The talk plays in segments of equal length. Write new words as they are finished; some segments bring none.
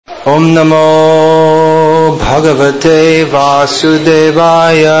Om Namo Bhagavate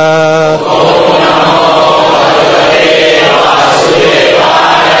Vasudevaya.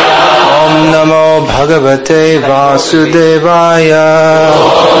 Om Namo Bhagavate Vasudevaya.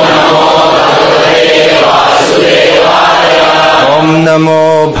 Om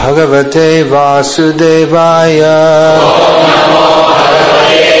Namo Bhagavate Vasudevaya.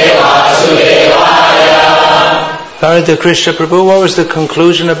 Narada Krishna Prabhu, what was the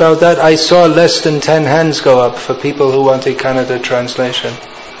conclusion about that? I saw less than 10 hands go up for people who wanted Kannada translation.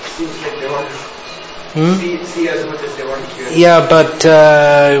 Seems like they want to see as much as they want to. Yeah, but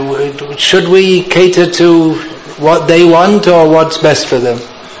should we cater to what they want or what's best for them?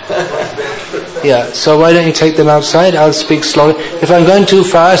 Yeah, so why don't you take them outside? I'll speak slowly. If I'm going too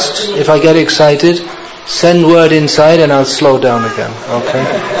fast, if I get excited, send word inside and I'll slow down again, okay?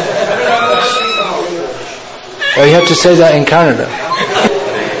 Oh, you have to say that in Kannada.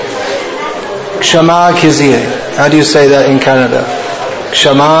 Kshama kiziye. How do you say that in Kannada?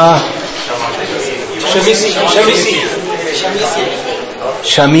 Kshama.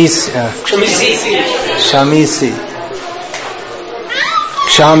 Shamisi.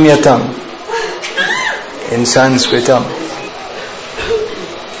 Kshamyatam. In Sanskritam.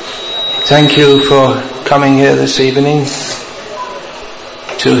 Thank you for coming here this evening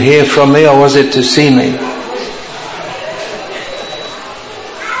to hear from me, or was it to see me?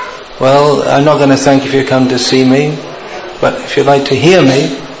 Well, I'm not going to thank you if you come to see me, but if you'd like to hear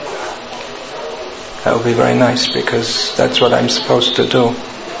me, that would be very nice, because that's what I'm supposed to do,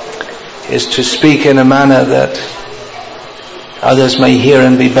 is to speak in a manner that others may hear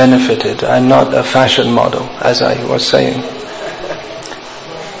and be benefited. I'm not a fashion model, as I was saying.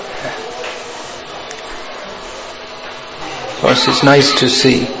 Of course, it's nice to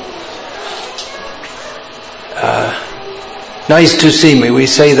see. Nice to see me, we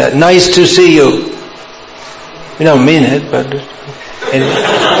say that. Nice to see you. We don't mean it, but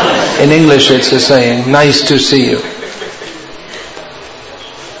in English it's a saying. Nice to see you.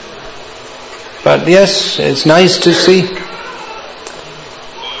 But yes, it's nice to see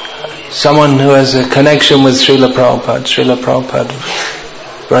someone who has a connection with Srila Prabhupada. Srila Prabhupada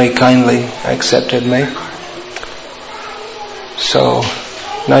very kindly accepted me. So,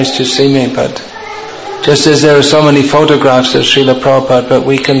 nice to see me, but just as there are so many photographs of Srila Prabhupada, but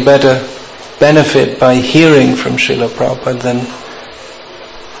we can better benefit by hearing from Srila Prabhupada than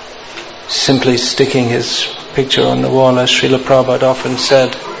simply sticking his picture on the wall. As Srila Prabhupada often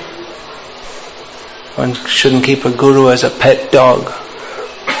said, one shouldn't keep a guru as a pet dog.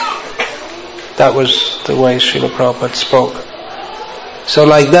 That was the way Srila Prabhupada spoke. So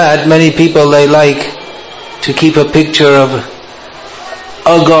like that, many people, they like to keep a picture of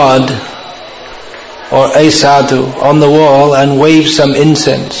a god or a sadhu on the wall and wave some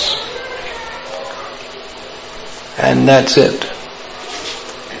incense. And that's it.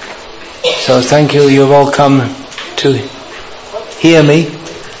 So thank you, you've all come to hear me.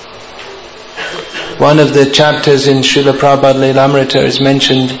 One of the chapters in Srila Prabhupada Lilamrita is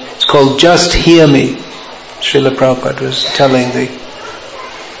mentioned, it's called Just Hear Me. Srila Prabhupada was telling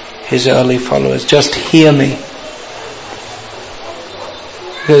his early followers, just hear me.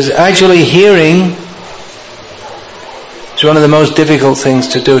 Because actually hearing is one of the most difficult things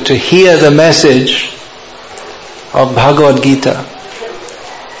to do, to hear the message of Bhagavad Gita.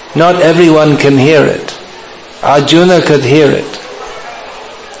 Not everyone can hear it. Arjuna could hear it.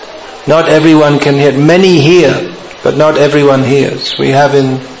 Not everyone can hear it. Many hear, but not everyone hears. We have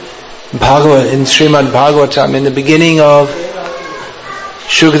in Srimad Bhagavatam, in the beginning of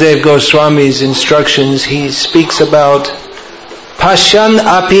Shukdev Goswami's instructions, he speaks about Pashyan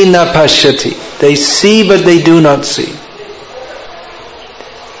api na pashyati. They see but they do not see.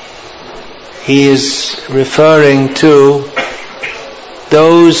 He is referring to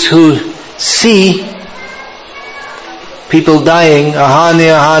those who see people dying. Ahani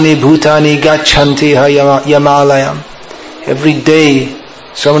ahani bhutani gacchanti yamalayam. Every day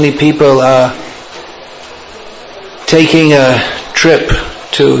so many people are taking a trip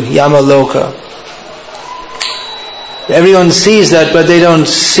to Yamaloka. Everyone sees that, but they don't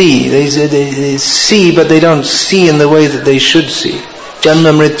see. They see, but they don't see in the way that they should see.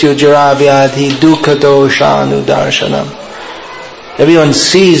 Janma mrityu jara vyadhi dukkha dosha anudarshanam. Everyone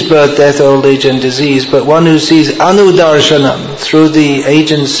sees birth, death, old age and disease, but one who sees anudarshanam, through the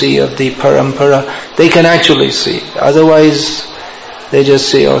agency of the parampara, they can actually see. Otherwise, they just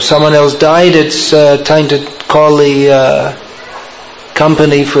see, oh, someone else died, it's time to call the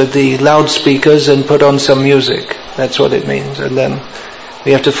company for the loudspeakers and put on some music. That's what it means. And then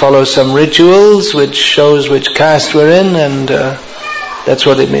we have to follow some rituals which shows which caste we're in, and That's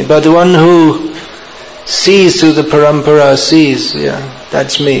what it means. But the one who sees through the parampara sees,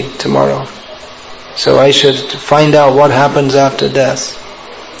 that's me tomorrow. So I should find out what happens after death.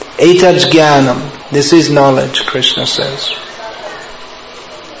 Etat jnanam. This is knowledge, Krishna says.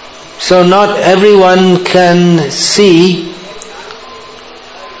 So not everyone can see,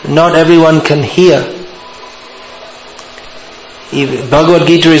 not everyone can hear. Bhagavad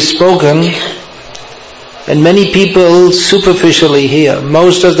Gita is spoken, and many people superficially hear.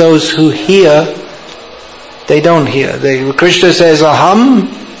 Most of those who hear, they don't hear. Krishna says, aham.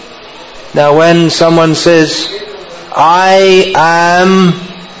 Now when someone says, I am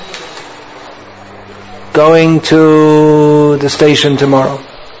going to the station tomorrow,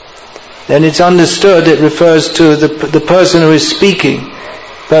 then it's understood it refers to the person who is speaking.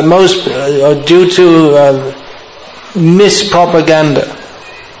 But most, due to mispropaganda,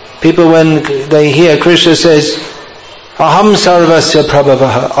 people when they hear Krishna says, aham sarvasya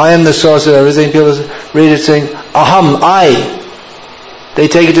prabhavaha, I am the source of everything, people read it saying, aham, I. They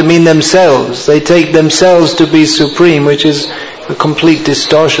take it to mean themselves. They take themselves to be supreme, which is a complete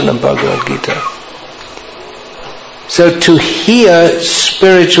distortion of Bhagavad Gita. So to hear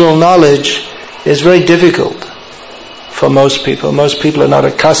spiritual knowledge is very difficult for most people. Most people are not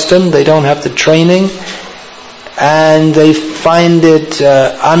accustomed, they don't have the training, and they find it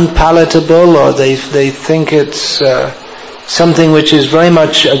unpalatable, or they think it's something which is very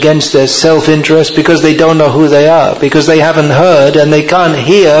much against their self-interest, because they don't know who they are, because they haven't heard, and they can't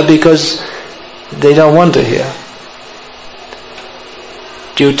hear because they don't want to hear,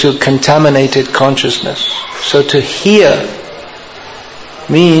 due to contaminated consciousness. So to hear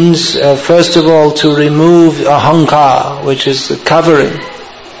means, first of all, to remove ahankar, which is the covering,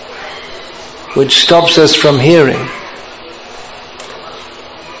 which stops us from hearing.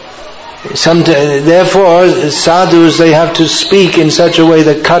 Therefore, sadhus, they have to speak in such a way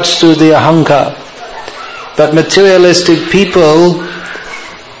that cuts through the ahankar. But materialistic people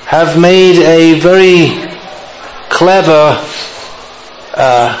have made a very clever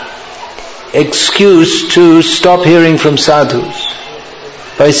excuse to stop hearing from sadhus,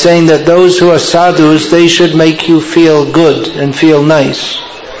 by saying that those who are sadhus, they should make you feel good and feel nice.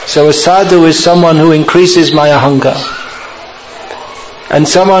 So a sadhu is someone who increases my ahankar. And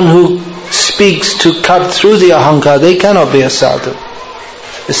someone who speaks to cut through the ahankar, they cannot be a sadhu.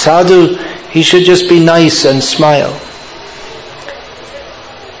 A sadhu, he should just be nice and smile.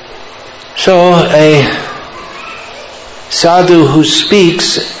 So a sadhu who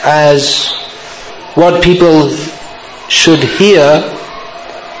speaks as what people should hear,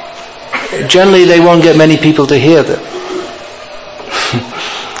 generally they won't get many people to hear them.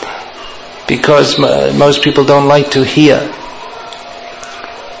 Because most people don't like to hear.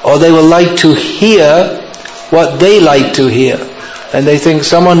 Or they will like to hear what they like to hear. And they think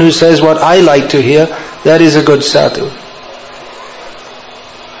someone who says what I like to hear, that is a good sadhu.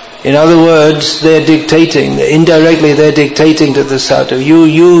 In other words, they're dictating. Indirectly they're dictating to the sadhu.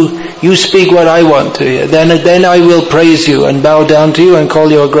 You speak what I want to hear. Then I will praise you and bow down to you and call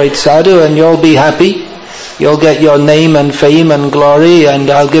you a great sadhu, and you'll be happy. You'll get your name and fame and glory, and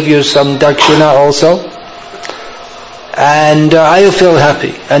I'll give you some dakshina also. And I'll feel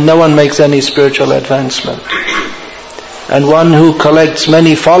happy, and no one makes any spiritual advancement. And one who collects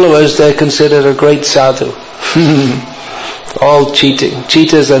many followers, they're considered a great sadhu. All cheating,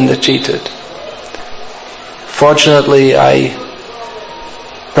 cheaters and the cheated. Fortunately,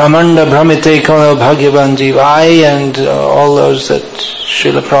 Brahmanda Brahmite Kono Bhagyavan Jiva, I and all those that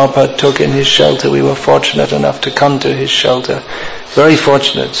Srila Prabhupada took in his shelter, we were fortunate enough to come to his shelter. Very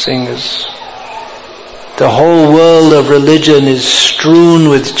fortunate, seeing as the whole world of religion is strewn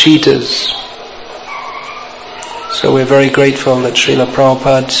with cheaters. So we're very grateful that Srila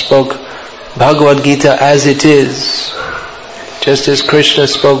Prabhupada spoke Bhagavad Gita as it is. Just as Krishna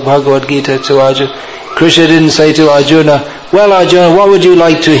spoke Bhagavad Gita to Arjuna. Krishna didn't say to Arjuna, well Arjuna, what would you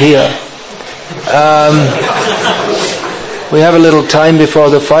like to hear? We have a little time before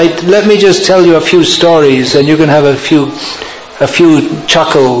the fight. Let me just tell you a few stories, and you can have a few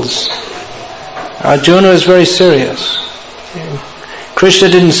chuckles. Arjuna is very serious. Krishna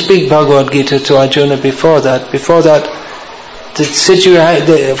didn't speak Bhagavad Gita to Arjuna before that. Before that,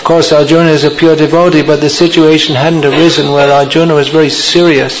 of course Arjuna is a pure devotee, but the situation hadn't arisen where Arjuna was very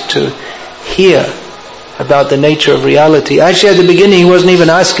serious to hear about the nature of reality. Actually, at the beginning he wasn't even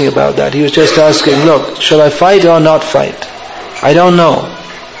asking about that. He was just asking, look, should I fight or not fight? I don't know.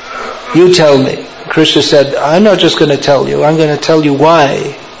 You tell me. Krishna said, I'm not just going to tell you, I'm going to tell you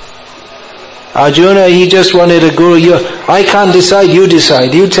why. Arjuna, he just wanted a guru. I can't decide, you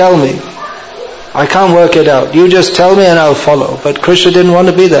decide. You tell me. I can't work it out. You just tell me and I'll follow. But Krishna didn't want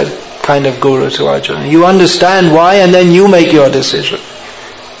to be that kind of guru to Arjuna. You understand why and then you make your decision.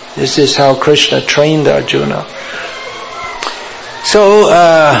 This is how Krishna trained Arjuna. So,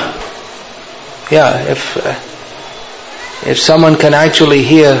 if someone can actually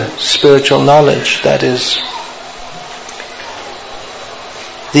hear spiritual knowledge, that is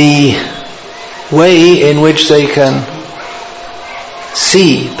the way in which they can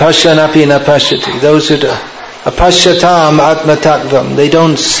see, pashyanapi na pashyati, those who do, apashyatam atma tattvam, they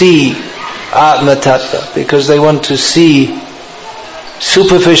don't see atma tattva because they want to see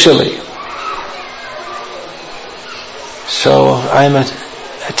superficially. So I'm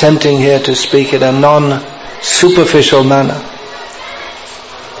attempting here to speak in a non-superficial manner,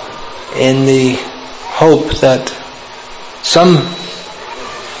 in the hope that some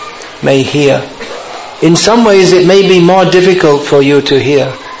may hear. In some ways it may be more difficult for you to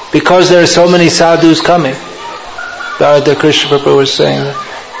hear because there are so many sadhus coming. The Krishna Prabhu was saying that.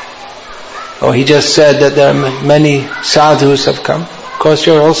 Oh, he just said that there are many sadhus have come. Of course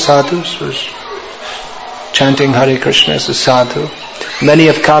you're all sadhus who's chanting Hare Krishna as a sadhu. Many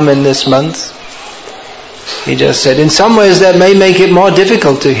have come in this month. He just said, in some ways that may make it more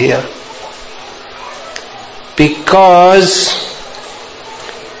difficult to hear. Because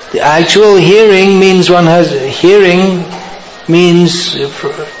the actual hearing means to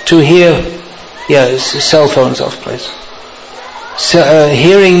hear. Cell phones off, please. So,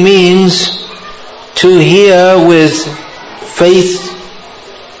 hearing means to hear with faith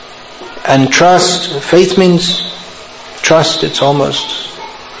and trust. Faith means trust. It's almost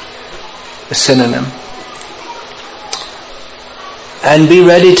a synonym. And be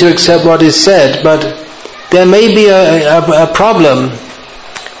ready to accept what is said. But there may be a problem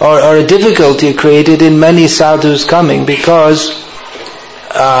or a difficulty created in many sadhus coming because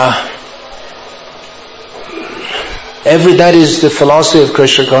that is the philosophy of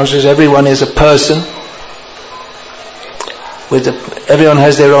Krishna consciousness. Everyone is a person. Everyone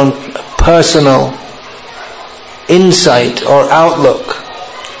has their own personal insight or outlook.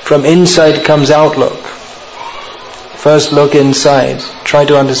 From inside comes outlook. First look inside. Try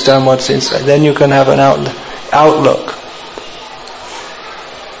to understand what's inside. Then you can have an outlook.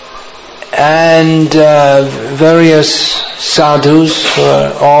 And various sadhus who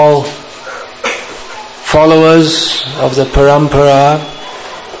are all followers of the parampara,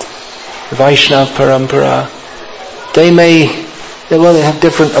 Vaishnava parampara, they have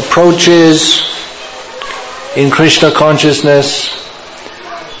different approaches in Krishna consciousness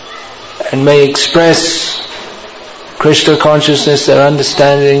and may express Krishna consciousness, their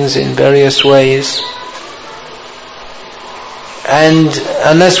understandings in various ways. And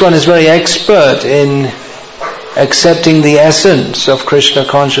unless one is very expert in accepting the essence of Krishna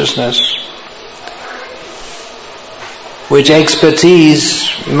consciousness, which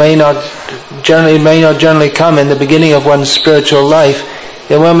expertise may not generally come in the beginning of one's spiritual life,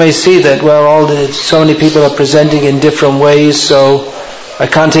 then one may see that, so many people are presenting in different ways, so I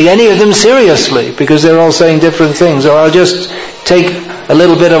can't take any of them seriously because they're all saying different things. Or I'll just take a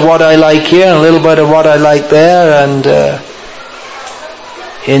little bit of what I like here and a little bit of what I like there, and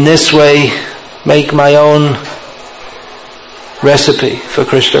in this way make my own recipe for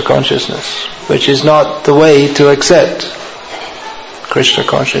Krishna consciousness, which is not the way to accept Krishna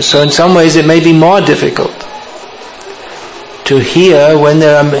consciousness. So in some ways it may be more difficult to hear when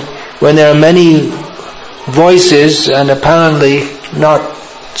there are many voices and apparently not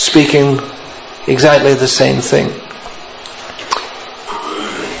speaking exactly the same thing.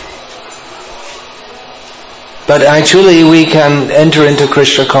 But actually we can enter into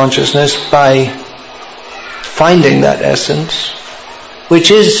Krishna consciousness by finding that essence, which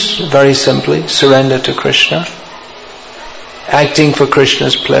is very simply surrender to Krishna, acting for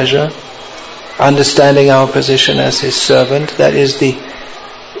Krishna's pleasure, understanding our position as His servant. That is the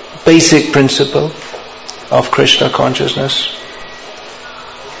basic principle of Krishna consciousness.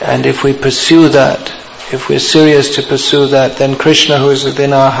 And if we pursue that, if we're serious to pursue that, then Krishna, who is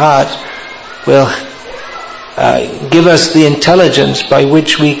within our heart, will give us the intelligence by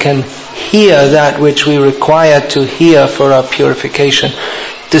which we can hear that which we require to hear for our purification.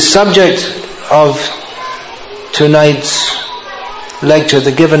 The subject of tonight's lecture,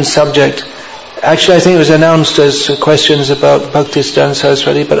 the given subject, actually I think it was announced as questions about Bhaktisiddhanta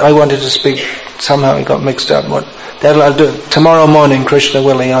Saraswati, but I wanted to speak, somehow it got mixed up. I'll do tomorrow morning, Krishna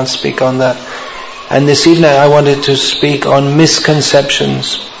willing, I'll speak on that. And this evening I wanted to speak on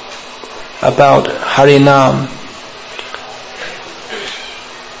misconceptions about Harinam.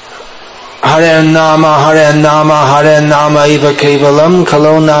 Harinama eva kevalam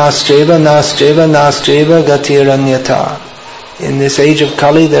kalo nastreva gatiranyata. In this age of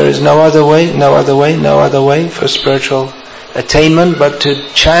Kali, there is no other way for spiritual attainment but to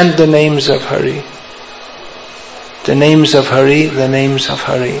chant the names of Hari. The names of Hari, the names of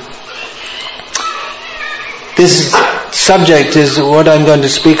Hari. This subject is what I'm going to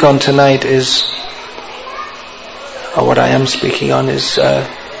speak on tonight what I am speaking on is,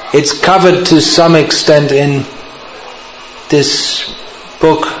 it's covered to some extent in this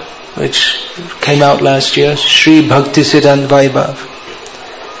book which came out last year, Sri Bhaktisiddhanta Vaibhav.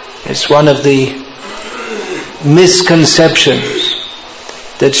 It's one of the misconceptions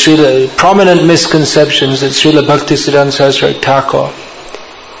prominent misconceptions that Srila Bhaktisiddhanta Saraswati Thakur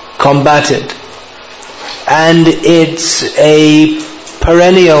combated. And it's a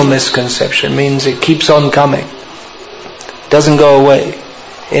perennial misconception, means it keeps on coming. Doesn't go away.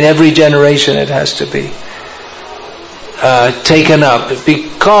 In every generation it has to be taken up,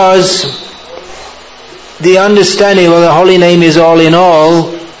 because the understanding of the holy name is all in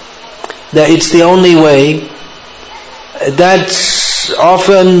all, that it's the only way, that's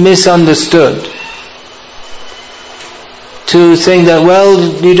often misunderstood. To think that, well,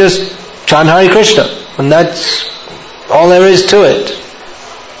 you just chant Hare Krishna and that's all there is to it.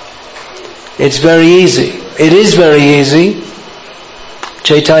 It's very easy. It is very easy.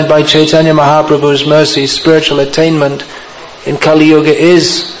 By Chaitanya Mahaprabhu's mercy, spiritual attainment in Kali Yuga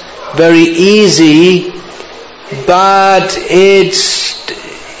is very easy, but it's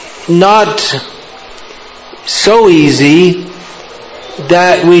not so easy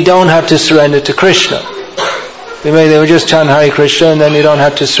that we don't have to surrender to Krishna. They would just chant Hare Krishna and then you don't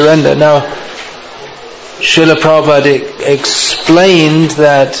have to surrender. Now, Srila Prabhupada explained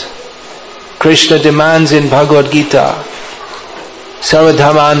that Krishna demands in Bhagavad Gita,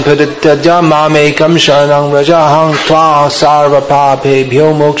 Sarvadhaman Padityajya Mamekam Sharanam Rajaham Tva Sarva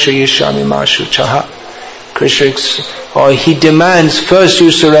Papebhyo Mokshayishyami Ma Shuchaha. Krishna, or he demands, first you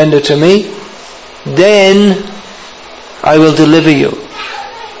surrender to me, then I will deliver you.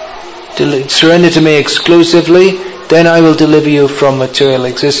 Surrender to me exclusively, then I will deliver you from material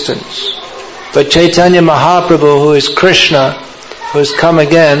existence. But Chaitanya Mahaprabhu, who is Krishna, who has come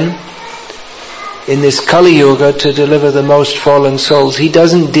again in this Kali Yuga to deliver the most fallen souls, he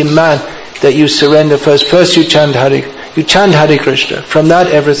doesn't demand that you surrender first. First you chant Hare Krishna. From that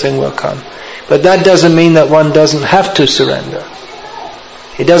everything will come. But that doesn't mean that one doesn't have to surrender.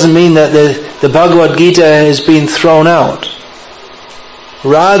 It doesn't mean that the Bhagavad Gita has been thrown out.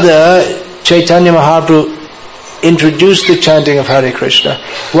 Rather, Chaitanya Mahaprabhu introduced the chanting of Hare Krishna.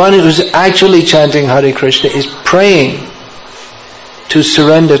 One who's actually chanting Hare Krishna is praying to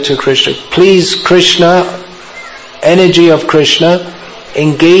surrender to Krishna. Please, Krishna, energy of Krishna,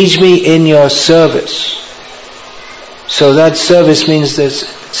 engage me in your service. So that service means this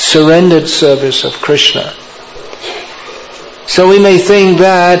surrendered service of Krishna. So we may think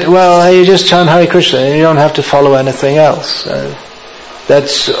that, well, you just chant Hare Krishna and you don't have to follow anything else.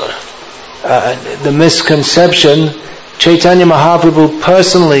 That's the misconception. Chaitanya Mahaprabhu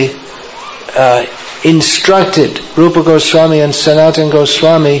personally instructed Rupa Goswami and Sanatana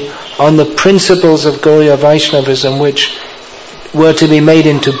Goswami on the principles of Gauriya Vaishnavism, which were to be made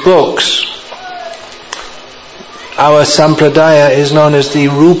into books. Our sampradaya is known as the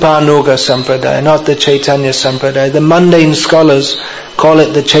Rupanuga sampradaya, not the Chaitanya sampradaya. The mundane scholars call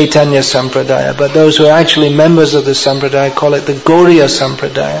it the Chaitanya sampradaya, but those who are actually members of the sampradaya call it the Gauriya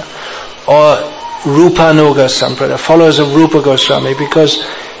sampradaya or Rupanuga sampradaya, followers of Rupa Goswami, because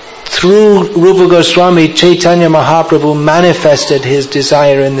through Rupa Goswami, Chaitanya Mahaprabhu manifested his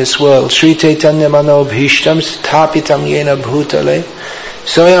desire in this world. Sri Chaitanya Mano Bhishtam Sthapitam Yena Bhutale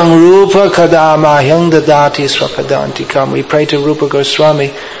Soyang Rupa Kadamahyang Dadati Swapadantikam. We pray to Rupa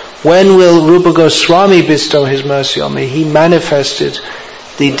Goswami, when will Rupa Goswami bestow his mercy on me? He manifested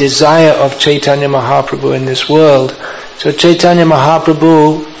the desire of Chaitanya Mahaprabhu in this world. So Chaitanya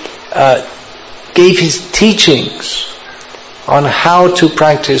Mahaprabhu gave his teachings on how to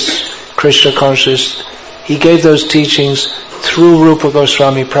practice Krishna consciousness. He gave those teachings through Rupa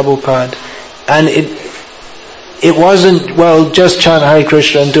Goswami Prabhupada. And it wasn't, well, just chant Hare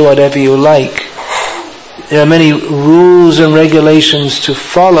Krishna and do whatever you like. There are many rules and regulations to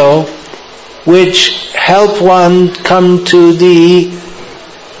follow which help one come to the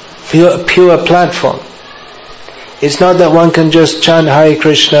pure platform. It's not that one can just chant Hare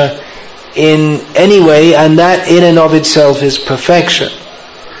Krishna in any way, and that in and of itself is perfection.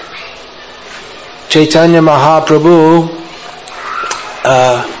 Chaitanya Mahaprabhu,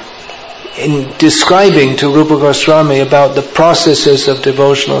 in describing to Rupa Goswami about the processes of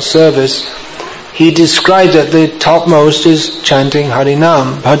devotional service, he described that the topmost is chanting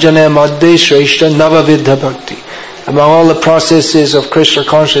Harinam. Bhajane madhye shreshta navavidha bhakti. Among all the processes of Krishna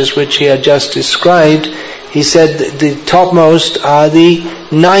consciousness which he had just described, he said that the topmost are the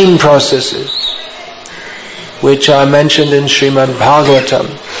 9 processes which are mentioned in Srimad Bhagavatam.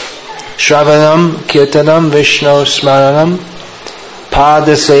 Shravanam, Kirtanam, Vishnu Smaranam,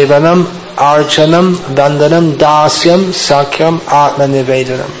 Pada Sevanam, Archanam, Vandanam, Dasyam, Sakyam, Atma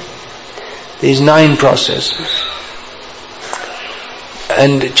Nivedanam. These 9 processes.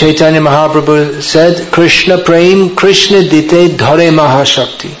 And Chaitanya Mahaprabhu said, Krishna Prem, Krishna Dite Dhare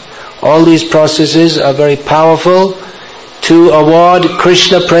Mahashakti. All these processes are very powerful to award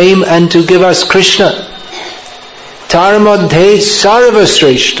Krishna Prem and to give us Krishna. Tarmadhe Sarva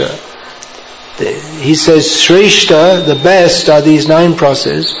Shreshta. He says Shreshta, the best, are these 9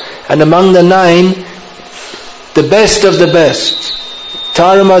 processes, and among the 9, the best of the best.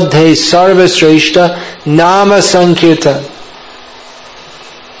 Tarmadhe Sarva Shreshta Nama Sankirtan.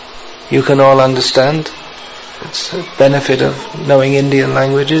 You can all understand. It's a benefit of knowing Indian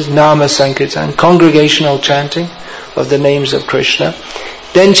languages. Nama Sankirtan, congregational chanting of the names of Krishna.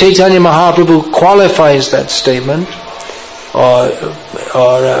 Then Chaitanya Mahaprabhu qualifies that statement,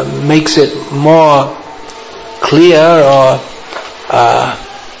 or makes it more clear, or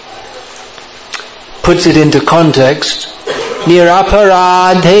puts it into context.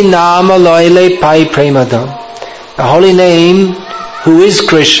 Niraparadhe nama loile pai premadam. The holy name, who is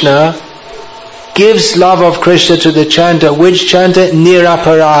Krishna, gives love of Krishna to the chanter. Which chanter?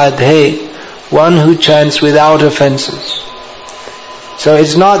 Niraparadhe, one who chants without offenses. So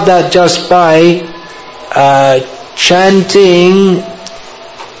it's not that just by chanting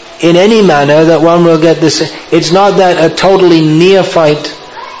in any manner that one will get this. It's not that a totally neophyte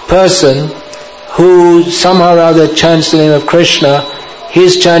person who somehow or other chants the name of Krishna,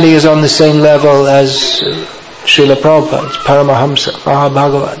 his chanting is on the same level as Srila Prabhupada's Paramahamsa,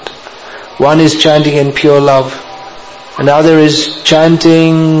 Mahabhagavat. One is chanting in pure love, another is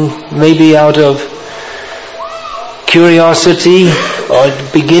chanting maybe out of curiosity or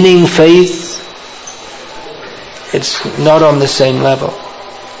beginning faith. It's not on the same level.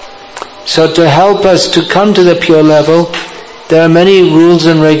 So to help us to come to the pure level, there are many rules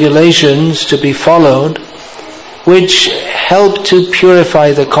and regulations to be followed which help to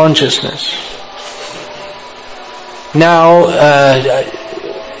purify the consciousness. Now,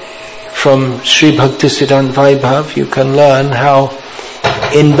 from Sri Bhaktisiddhanta Vaibhav, you can learn how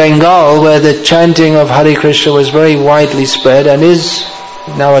in Bengal, where the chanting of Hare Krishna was very widely spread, and is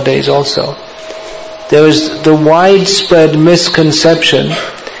nowadays also, there was the widespread misconception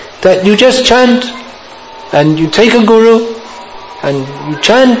that you just chant, and you take a guru, and you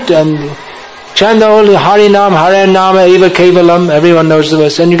chant the whole Harinam, Harinama, Eva Kevalam, everyone knows the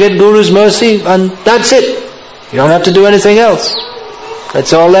verse, and you get Guru's mercy, and that's it. You don't have to do anything else.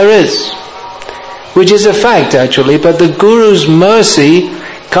 That's all there is. Which is a fact actually, but the Guru's mercy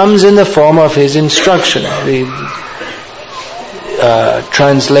comes in the form of his instruction. The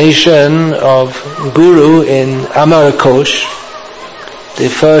translation of Guru in Amar Kosh, the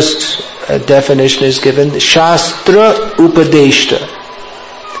first definition is given, Shastra Upadeshta,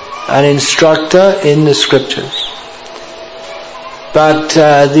 an instructor in the scriptures. But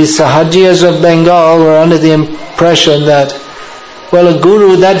the Sahajiyas of Bengal were under the impression that, well, a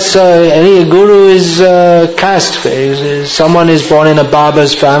guru, a guru is caste phase. Someone is born in a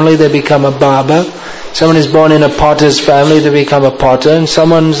barber's family, they become a barber. Someone is born in a potter's family, they become a potter. And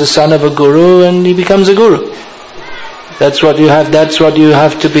someone's the son of a guru, and he becomes a guru. That's what you have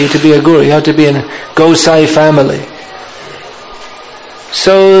to be a guru. You have to be in a Gosai family.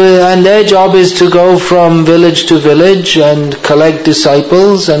 So, and their job is to go from village to village and collect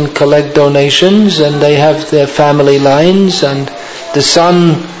disciples and collect donations, and they have their family lines, and the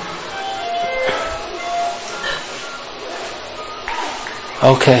son...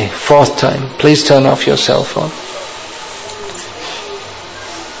 Okay, 4th time. Please turn off your cell phone.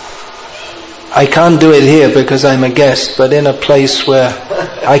 I can't do it here because I'm a guest, but in a place where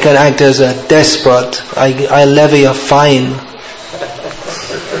I can act as a despot, I levy a fine.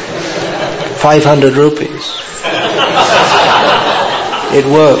 500 rupees. It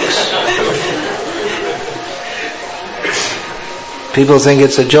works. People think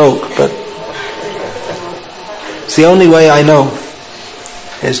it's a joke, but it's the only way I know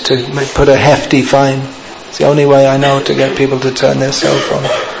is to put a hefty fine. It's the only way I know to get people to turn their cell phone.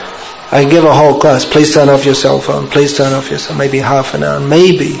 I give a whole class, please turn off your cell phone, please turn off your cell phone, maybe half an hour,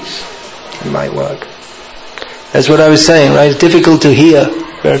 maybe it might work. That's what I was saying, right? It's difficult to hear,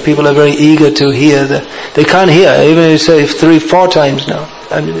 where people are very eager to hear. They can't hear, even if you say 3-4 times now.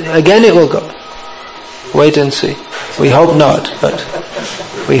 And again it will go. Wait and see. We hope not, but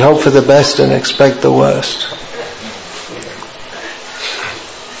we hope for the best and expect the worst.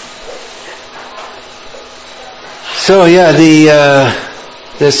 So yeah, the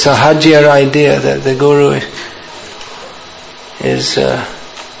sahajya idea that the Guru is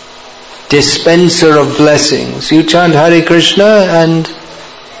dispenser of blessings. You chant Hare Krishna and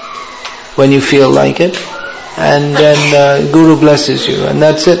when you feel like it, and then Guru blesses you, and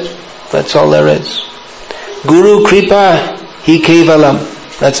that's it. That's all there is. Guru Kripa Hi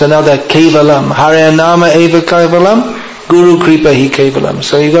Kevalam. That's another Kevalam. Harinama Eva Kevalam. Guru Kripa Hi Kevalam.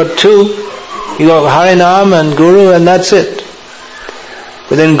 So you got two. You got Harinam and Guru, and that's it.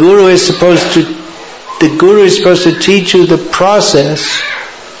 But then the Guru is supposed to teach you the process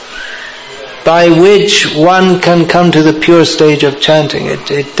by which one can come to the pure stage of chanting.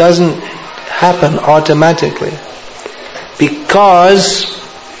 It doesn't happen automatically. Because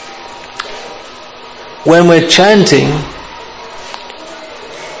when we're chanting,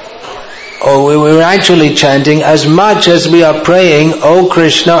 or we're actually chanting, as much as we are praying, "O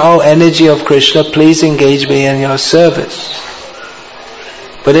Krishna, O energy of Krishna, please engage me in your service."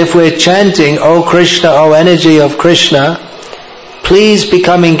 But if we're chanting, "O Krishna, O energy of Krishna, please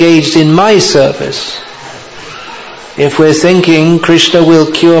become engaged in my service." If we're thinking, "Krishna will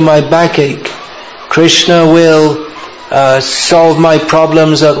cure my backache, Krishna will solve my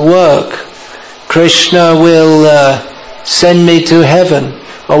problems at work, Krishna will send me to heaven,"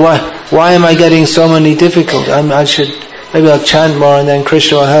 or why am I getting so many difficulties? Maybe I'll chant more and then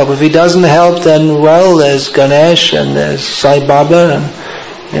Krishna will help. If he doesn't help, then well, there's Ganesh and there's Sai Baba,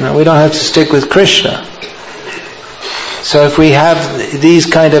 and we don't have to stick with Krishna. So if we have these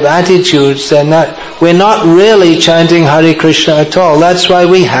kind of attitudes, then we're not really chanting Hare Krishna at all. That's why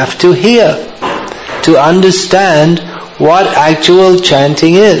we have to hear, to understand what actual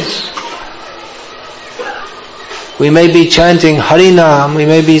chanting is. We may be chanting Harinam, we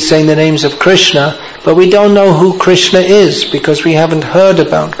may be saying the names of Krishna, but we don't know who Krishna is because we haven't heard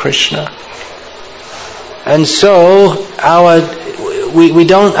about Krishna. And so we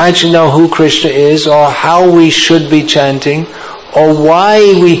don't actually know who Krishna is, or how we should be chanting, or why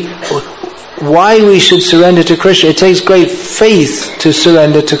we should surrender to Krishna. It takes great faith to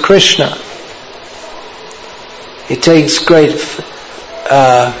surrender to Krishna. It takes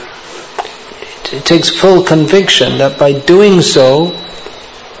it takes full conviction that by doing so,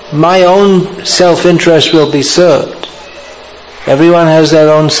 my own self-interest will be served. Everyone has their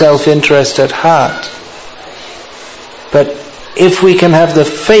own self-interest at heart. But if we can have the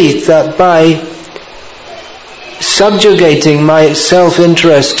faith that by subjugating my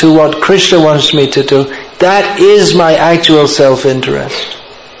self-interest to what Krishna wants me to do, that is my actual self-interest,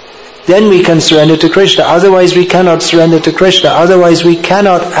 then we can surrender to Krishna. Otherwise we cannot surrender to Krishna. Otherwise we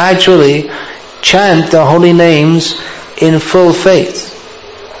cannot actually chant the holy names in full faith.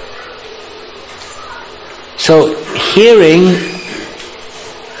 So hearing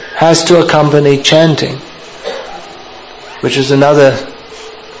has to accompany chanting, which is another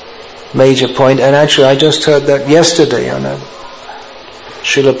major point. And actually I just heard that yesterday on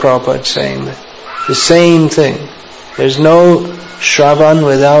Srila Prabhupada saying the same thing. There's no Shravan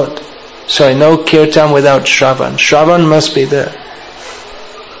no Kirtan without Shravan. Shravan must be there.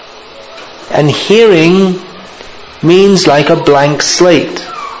 And hearing means like a blank slate,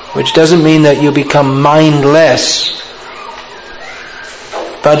 which doesn't mean that you become mindless,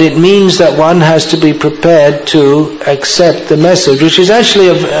 but it means that one has to be prepared to accept the message, which is actually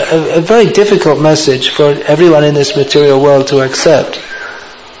a very difficult message for everyone in this material world to accept,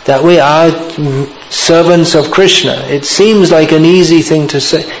 that we are servants of Krishna. It seems like an easy thing to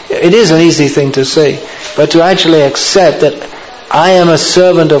say. It is an easy thing to say, but to actually accept that I am a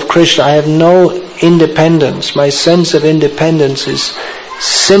servant of Krishna, I have no independence. My sense of independence is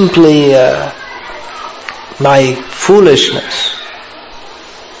simply my foolishness.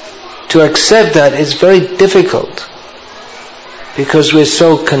 To accept that is very difficult because we're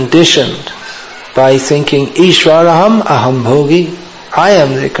so conditioned by thinking Ishvaraham aham bhogi, I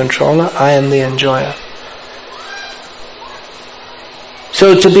am the controller, I am the enjoyer.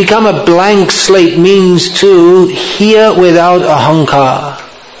 So to become a blank slate means to hear without ahankar.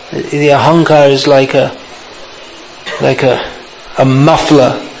 The ahankar is like a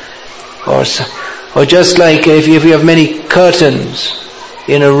muffler, or just like if you have many curtains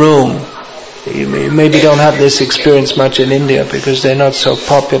in a room. You maybe don't have this experience much in India because they're not so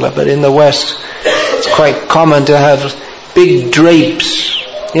popular, but in the West it's quite common to have big drapes.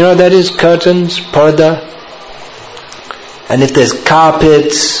 You know what that is? Curtains, parda. And if there's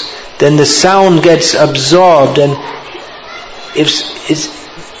carpets, then the sound gets absorbed, and if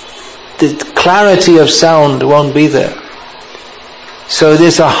the clarity of sound won't be there. So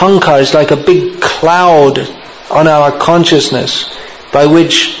this ahankara is like a big cloud on our consciousness by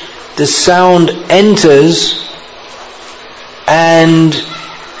which the sound enters, and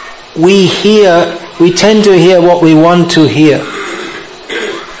we tend to hear what we want to hear.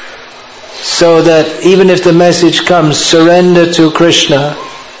 So that even if the message comes, surrender to Krishna,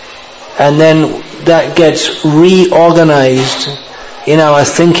 and then that gets reorganized in our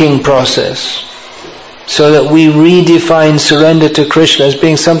thinking process, so that we redefine surrender to Krishna as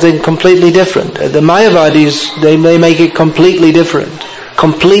being something completely different. The Mayavadis, they make it completely different,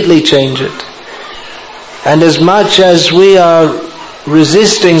 completely change it. And as much as we are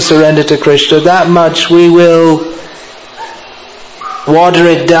resisting surrender to Krishna, that much we will water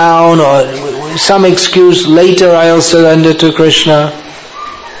it down, or some excuse, later I'll surrender to Krishna.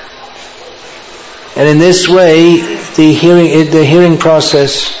 And in this way, the hearing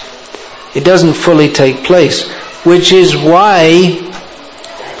process, it doesn't fully take place, which is why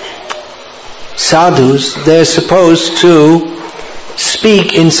sadhus, they're supposed to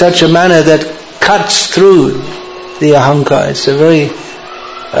speak in such a manner that cuts through the ahankara. It's a very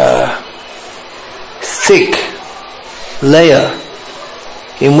thick layer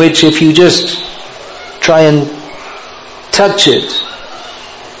in which if you just try and touch it,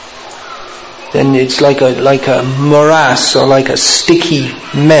 then it's like a morass or like a sticky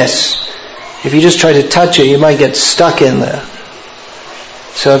mess. If you just try to touch it, you might get stuck in there.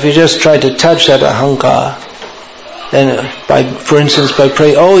 So if you just try to touch that ahankara, then for instance by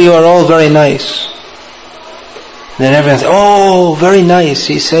praying, oh, you are all very nice. Then everyone says, oh, very nice.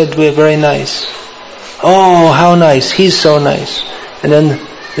 He said we're very nice. Oh, how nice. He's so nice. And then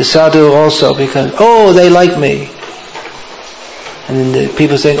the sadhu also becomes, oh, they like me. And then the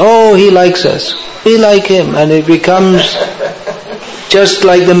people saying, oh, he likes us. We like him. And it becomes just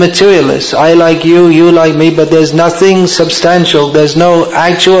like the materialists. I like you, you like me, but there's nothing substantial. There's no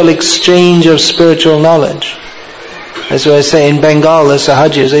actual exchange of spiritual knowledge. That's what I say in Bengal, the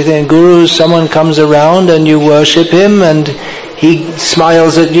Sahajis, they think Guru, someone comes around and you worship him and he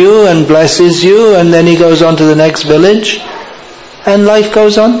smiles at you and blesses you, and then he goes on to the next village and life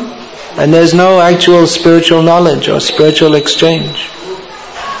goes on. And there's no actual spiritual knowledge or spiritual exchange.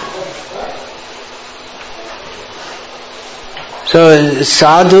 So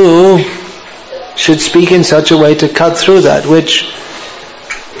sadhu should speak in such a way to cut through that, which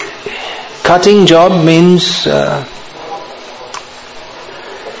cutting job means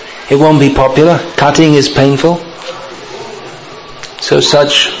it won't be popular. Cutting is painful. So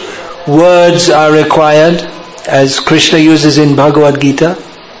such words are required, as Krishna uses in Bhagavad Gita.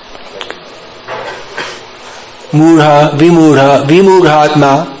 Murha, vimurha,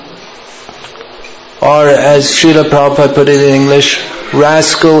 vimurhatma, or as Srila Prabhupada put it in English,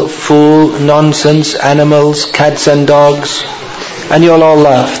 rascal, fool, nonsense, animals, cats and dogs. And you'll all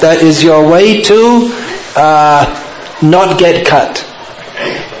laugh. That is your way to not get cut.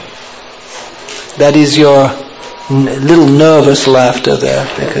 That is your little nervous laughter there,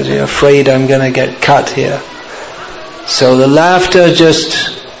 because you're afraid I'm going to get cut here. So the laughter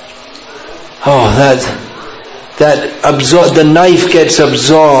just, the knife gets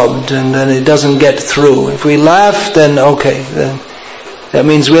absorbed and then it doesn't get through. If we laugh, then okay, then that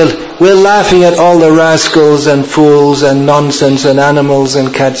means we're laughing at all the rascals and fools and nonsense and animals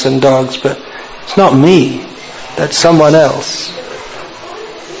and cats and dogs, but it's not me, that's someone else.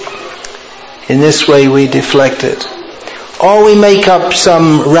 In this way we deflect it. Or we make up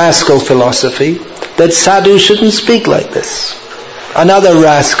some rascal philosophy that sadhu shouldn't speak like this. Another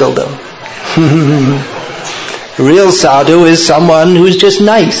rascaldom. Real sadhu is someone who's just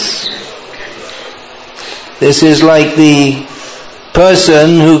nice. This is like the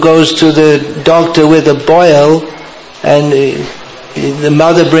person who goes to the doctor with a boil, and the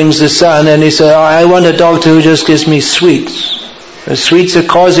mother brings the son and he says, I want a doctor who just gives me sweets. The sweets are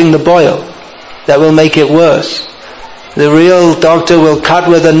causing the boil. That will make it worse. The real doctor will cut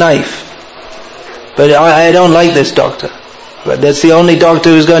with a knife. But I don't like this doctor. But that's the only doctor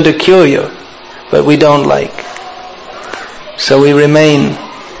who's going to cure you. But we don't like. So we remain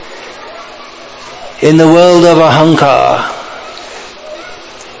in the world of ahankara,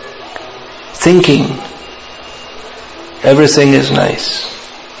 thinking everything is nice.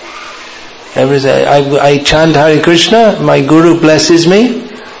 I chant Hare Krishna, my Guru blesses me,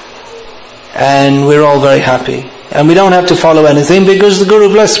 and we're all very happy. And we don't have to follow anything because the Guru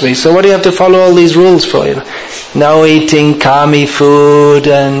blessed me. So what do you have to follow all these rules for? No eating kami food,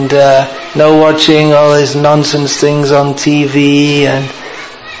 and no watching all these nonsense things on TV, and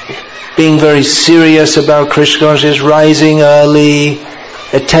being very serious about Krishna consciousness, rising early,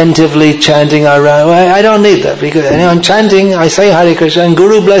 attentively chanting around. I don't need that, because I'm chanting, I say Hare Krishna, and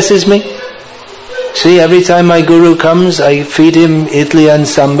Guru blesses me. See, every time my Guru comes, I feed him idli and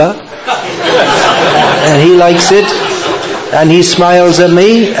samba, and he likes it, and he smiles at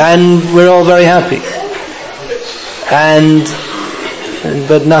me, and we're all very happy.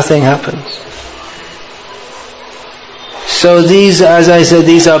 But nothing happens. So these, as I said,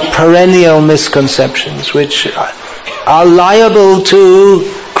 these are perennial misconceptions which are liable to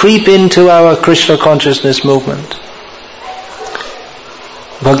creep into our Krishna consciousness movement.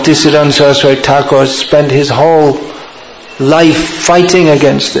 Bhaktisiddhanta Saraswati Thakur spent his whole life fighting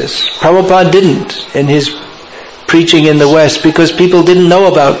against this. Prabhupada didn't in his preaching in the West, because people didn't know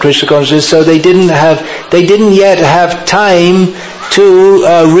about Krishna consciousness, so they didn't yet have time to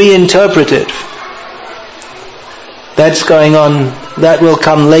reinterpret it. That's going on, that will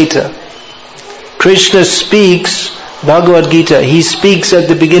come later. Krishna speaks Bhagavad Gita, he speaks at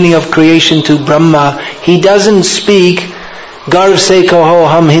the beginning of creation to Brahma. He doesn't speak Garv se kaho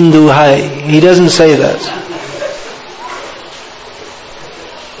hum Hindu hai. He doesn't say that.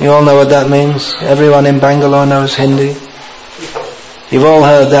 You all know what that means? Everyone in Bangalore knows Hindi. You've all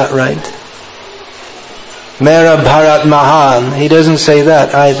heard that, right? Mera Bharat Mahan. He doesn't say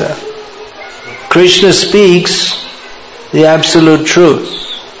that either. Krishna speaks the absolute truth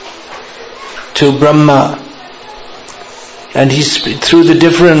to Brahma, and through the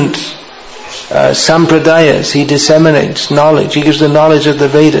different sampradayas he disseminates knowledge. He gives the knowledge of the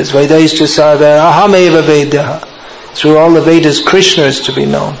Vedas. Vedaischa sarvara aham eva vedaha. Through all the Vedas, Krishna is to be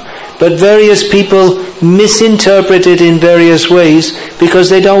known. But various people misinterpret it in various ways because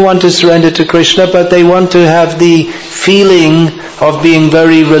they don't want to surrender to Krishna, but they want to have the feeling of being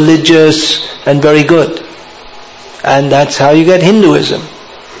very religious and very good. And that's how you get Hinduism.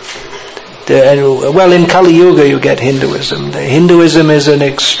 Well, in Kali Yuga you get Hinduism. Hinduism is an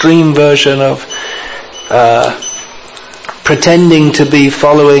extreme version of pretending to be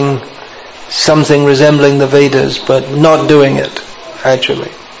following something resembling the Vedas, but not doing it, actually.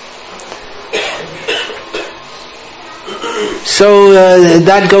 So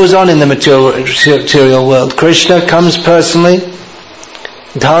that goes on in the material world. Krishna comes personally,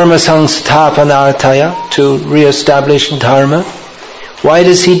 dharma samsthapanarthaya, to re-establish dharma. Why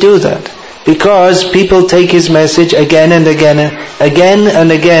does he do that? Because people take his message again and again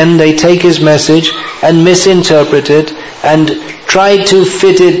and again. They take his message and misinterpret it and try to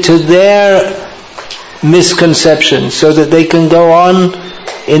fit it to their misconceptions so that they can go on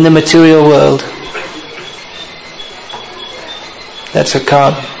in the material world. That's a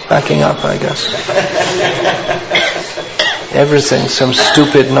car backing up, I guess. Everything, some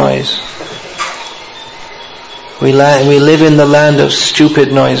stupid noise. We live in the land of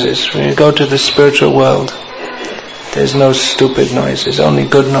stupid noises. When you go to the spiritual world, there's no stupid noises, only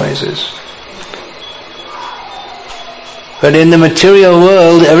good noises. But in the material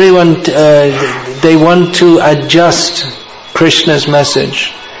world, everyone, they want to adjust Krishna's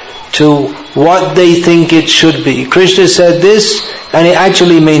message to what they think it should be. Krishna said this, and it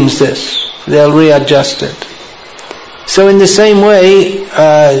actually means this. They'll readjust it. So in the same way,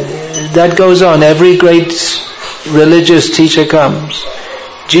 that goes on. Every great religious teacher comes.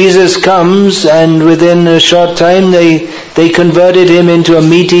 Jesus comes, and within a short time they converted him into a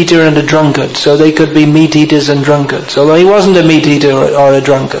meat eater and a drunkard, so they could be meat eaters and drunkards, although he wasn't a meat eater or a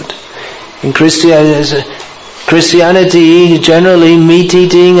drunkard. In Christianity, generally meat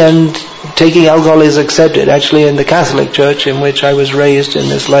eating and taking alcohol is accepted. Actually, in the Catholic Church in which I was raised in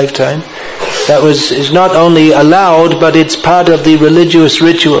this lifetime, is not only allowed, but it's part of the religious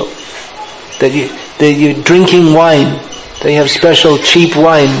ritual. That you're drinking wine. They have special cheap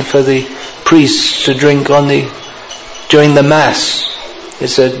wine for the priests to drink during the Mass.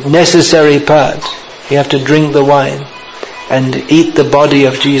 It's a necessary part. You have to drink the wine and eat the body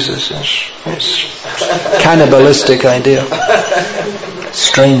of Jesus. It's cannibalistic idea.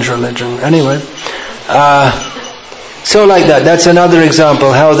 Strange religion. Anyway, so like that. That's another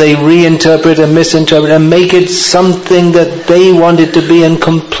example how they reinterpret and misinterpret and make it something that they want it to be and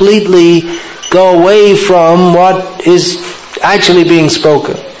completely go away from what is actually being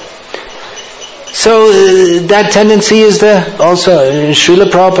spoken. So that tendency is there also. Srila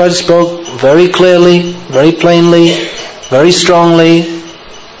Prabhupada spoke very clearly, very plainly, very strongly.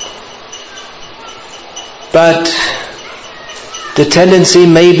 But the tendency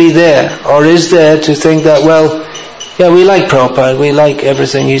may be there, or is there, to think that, well, yeah, we like Prabhupada, we like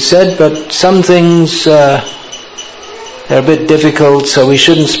everything he said, but some things they're a bit difficult, so we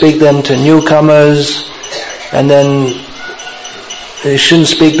shouldn't speak them to newcomers, and then we shouldn't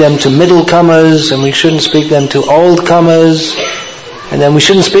speak them to middlecomers, and we shouldn't speak them to oldcomers. and then we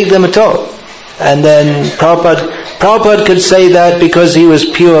shouldn't speak them at all. And then Prabhupada could say that because he was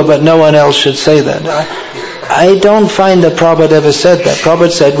pure, but no one else should say that. I don't find that Prabhupada ever said that.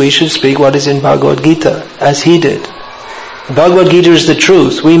 Prabhupada said we should speak what is in Bhagavad Gita, as he did. Bhagavad Gita is the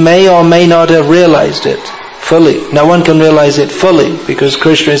truth. We may or may not have realized it fully. No one can realize it fully because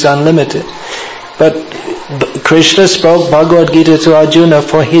Krishna is unlimited. But Krishna spoke Bhagavad Gita to Arjuna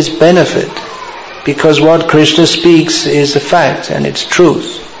for his benefit, because what Krishna speaks is the fact and it's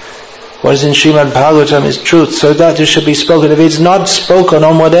truth. What is in Srimad Bhagavatam is truth, so that it should be spoken. If it's not spoken,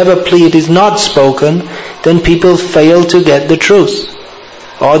 on whatever plea it is not spoken, then people fail to get the truth.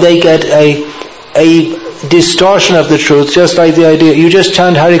 Or they get a distortion of the truth, just like the idea, you just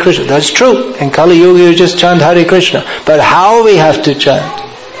chant Hare Krishna. That's true. In Kali Yuga you just chant Hare Krishna. But how we have to chant?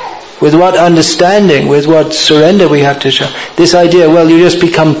 With what understanding, with what surrender we have to chant? This idea, well, you just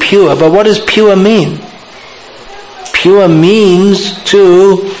become pure. But what does pure mean? Pure means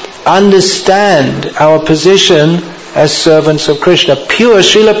to understand our position as servants of Krishna. Pure,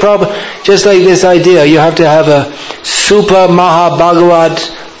 Srila Prabhupada, just like this idea, you have to have a super Maha Bhagavat,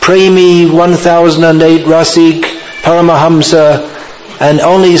 Premi 1008 Rasik, Paramahamsa, and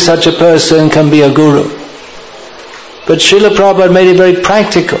only such a person can be a guru. But Srila Prabhupada made it very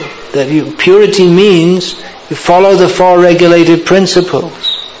practical, that purity means you follow the four regulated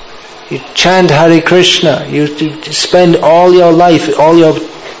principles. You chant Hare Krishna, you spend all your life, all your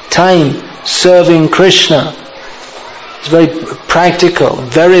time serving Krishna. It's very practical,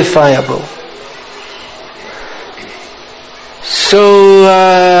 verifiable. So,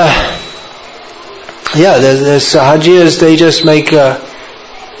 the Sahajiyas, they just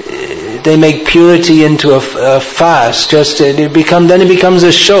make purity into a fast. Then it becomes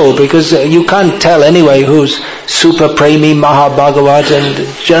a show, because you can't tell anyway who's super premi Maha Bhagavat, and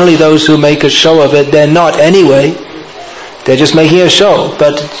generally those who make a show of it, they're not anyway. They're just making a show.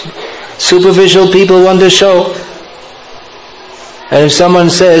 But superficial people want a show. And if someone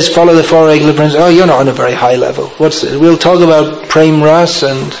says, follow the four regular principles, oh, you're not on a very high level. What's this? We'll talk about Prem Ras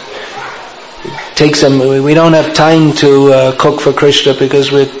and we don't have time to cook for Krishna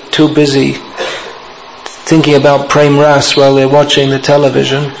because we're too busy thinking about Prem Ras while we're watching the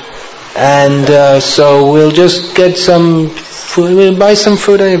television. And so we'll just get some food, we'll buy some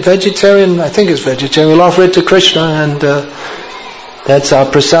food, vegetarian, I think it's vegetarian, we'll offer it to Krishna, and that's our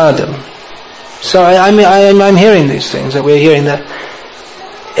prasadam. So I'm hearing these things, that we're hearing that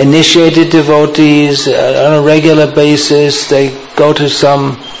initiated devotees on a regular basis, they go to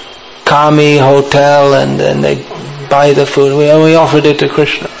some kami hotel and then they buy the food. We offered it to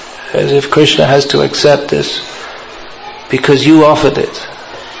Krishna, as if Krishna has to accept this because you offered it.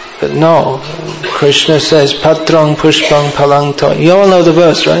 But no, Krishna says, Patrang Pushpang Palang Toyam. You all know the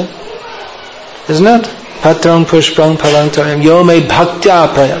verse, right? Isn't it? Patrang Pushpang Palang Toyam. Yo me bhaktya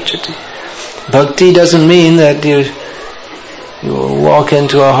prayachati. Bhakti doesn't mean that you walk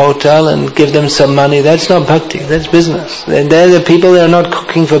into a hotel and give them some money. That's not bhakti, that's business. They're the people that are not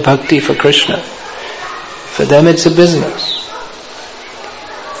cooking for bhakti for Krishna. For them it's a business.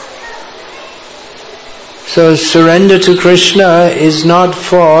 So surrender to Krishna is not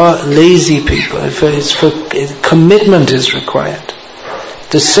for lazy people. Commitment is required.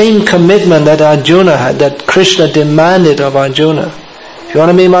 The same commitment that Arjuna had, that Krishna demanded of Arjuna. If you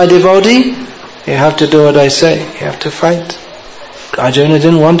want to be my devotee, you have to do what I say. You have to fight. Arjuna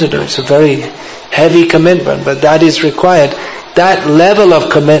didn't want to do it. It's a very heavy commitment, but that is required. That level of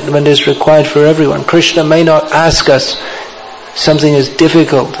commitment is required for everyone. Krishna may not ask us something as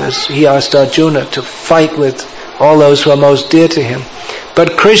difficult as he asked Arjuna to fight with all those who are most dear to him.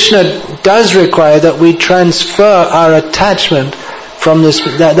 But Krishna does require that we transfer our attachment from this.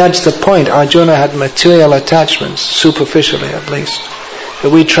 That's the point. Arjuna had material attachments, superficially at least.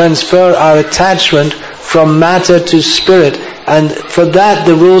 That we transfer our attachment from matter to spirit. And for that,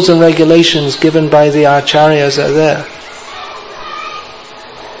 the rules and regulations given by the acharyas are there.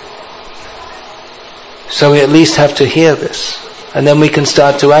 So we at least have to hear this. And then we can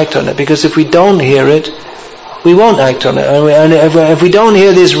start to act on it. Because if we don't hear it, we won't act on it. And if we don't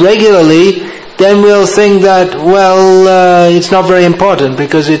hear this regularly, then we'll think that, it's not very important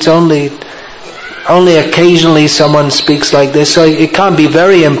because it's only occasionally someone speaks like this. So it can't be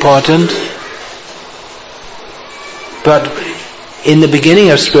very important. But in the beginning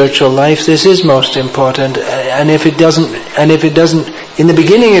of spiritual life, this is most important. And if it doesn't, in the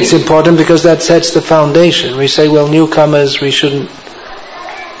beginning it's important because that sets the foundation. We say, newcomers, we shouldn't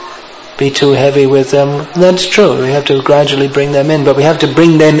be too heavy with them. That's true. We have to gradually bring them in, but we have to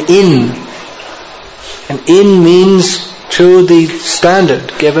bring them in. And in means to the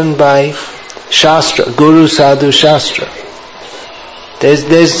standard given by Shastra, Guru Sadhu Shastra.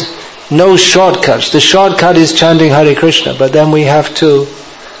 There's no shortcuts. The shortcut is chanting Hare Krishna, but then we have to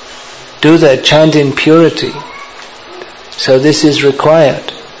do that chant in purity. So this is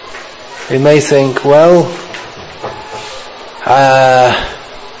required. We may think, well,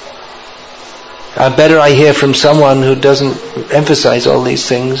 better I hear from someone who doesn't emphasize all these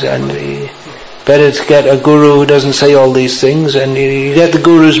things, and better to get a guru who doesn't say all these things, and you get the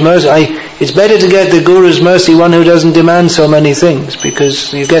guru's mercy. It's better to get the guru's mercy, one who doesn't demand so many things,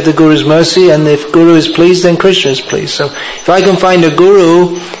 because you get the guru's mercy, and if guru is pleased, then Krishna is pleased. So if I can find a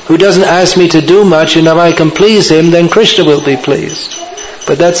guru who doesn't ask me to do much, and if I can please him, then Krishna will be pleased.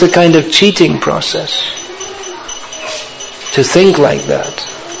 But that's a kind of cheating process, to think like that.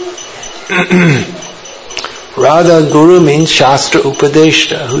 Rather, guru means Shastra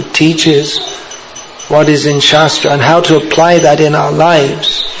Upadeshta, who teaches what is in Shastra and how to apply that in our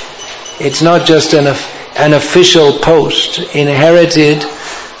lives. It's not just an official post inherited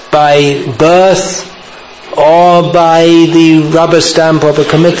by birth or by the rubber stamp of a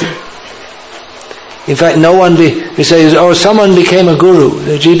committee. In fact, we say, someone became a guru,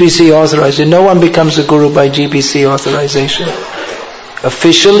 the GBC authorized it. No one becomes a guru by GBC authorization.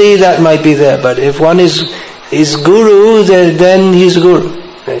 Officially that might be there, but if one is guru, then he's a guru.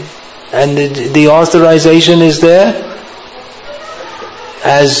 Right? And the authorization is there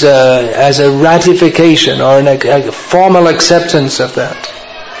as a ratification or a formal acceptance of that.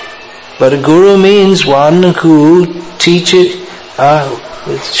 But a guru means one who teaches.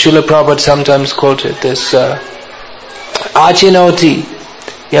 Srila Prabhupada sometimes quoted this Achinoti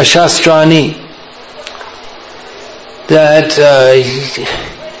Yashastrani, that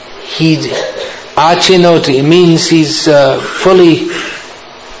he Achinoti means he's fully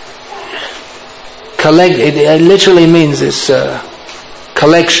collect. It literally means this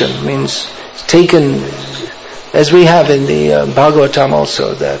collection, means taken, as we have in the Bhagavatam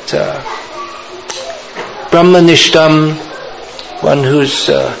also, that Brahmanishtam, one who's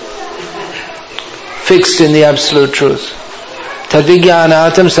fixed in the absolute truth.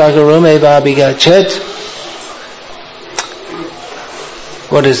 Tadvigyanatam sagarum eva abhigachet.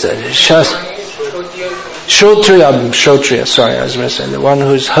 What is that? Shrotriya, sorry, I was missing. The one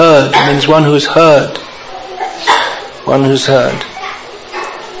who's heard, means one who's heard. One who's heard.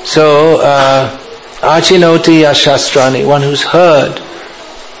 So, Achinoti Yashastrani, one who's heard.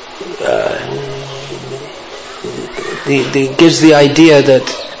 Gives the idea that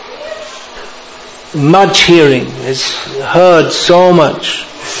much hearing is heard so much.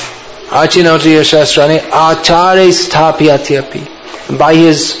 Achinoti Yashastrani, Achare Sthapyatyapi. By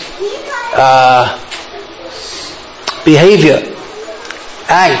his behavior,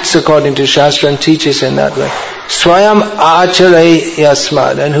 acts according to Shastra and teaches in that way. Swayam Achare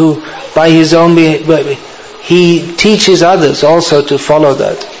Yasmad, and who by his own behavior, he teaches others also to follow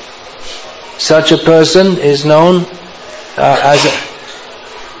that. Such a person is known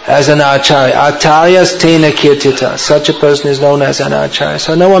as an acharya. Acharyas tena kirtita. Such a person is known as an acharya.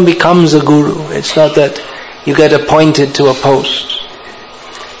 So no one becomes a guru. It's not that you get appointed to a post,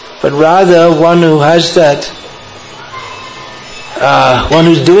 but rather one who has that, one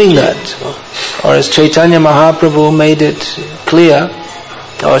who's doing that. Or as Chaitanya Mahaprabhu made it clear,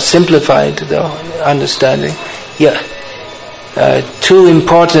 or simplified the understanding. Two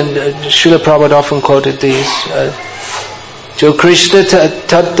important, Srila Prabhupada often quoted these. Jo Krishna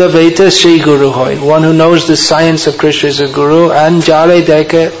Tattva Veta Shri Guru Hoy. One who knows the science of Krishna is a guru. And Jare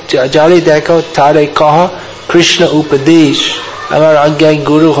Deko Tare Kaha Krishna Upadesh. Amar Agyai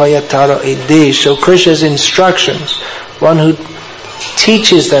Guru Hoya Taro Edesh. So Krishna's instructions, one who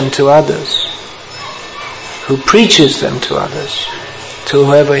teaches them to others, who preaches them to others, to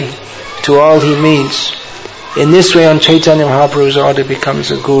whoever, to all he meets. In this way, on Chaitanya Mahaprabhu's order,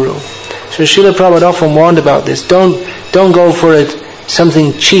 becomes a guru. So Srila Prabhupada often warned about this. Don't go for it,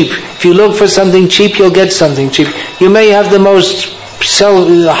 something cheap. If you look for something cheap, you'll get something cheap. You may have the most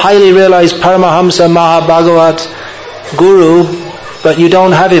highly realized Paramahamsa Mahabhagavat guru, but you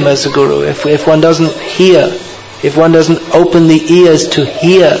don't have him as a guru. If one doesn't hear, if one doesn't open the ears to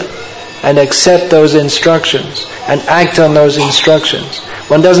hear and accept those instructions and act on those instructions,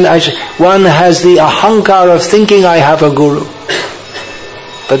 one has the ahankar of thinking I have a guru.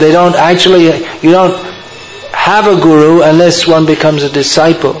 But you don't have a guru unless one becomes a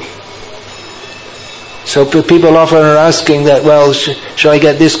disciple. So people often are asking that, well, should I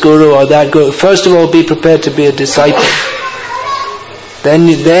get this guru or that guru? First of all, be prepared to be a disciple.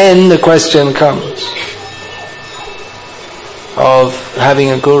 Then the question comes of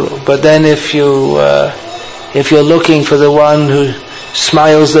having a guru. But then if you're looking for the one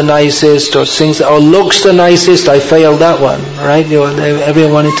smiles the nicest, or sings, or looks the nicest. I failed that one, right?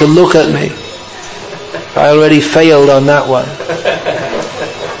 Everyone wanted to look at me. I already failed on that one.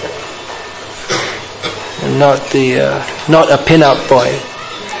 And not a pin-up boy.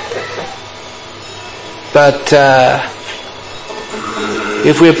 But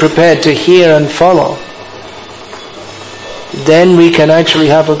if we're prepared to hear and follow, then we can actually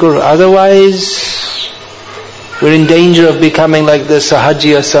have a guru. Otherwise, we're in danger of becoming like the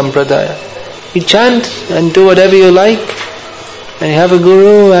Sahajiya Sampradaya. You chant and do whatever you like, and you have a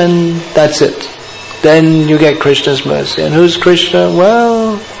guru, and that's it. Then you get Krishna's mercy. And who's Krishna?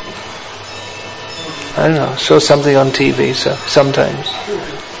 Well, I don't know, show something on TV so sometimes.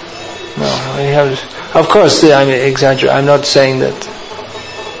 No, we have, of course, I'm exaggerating. I'm not saying that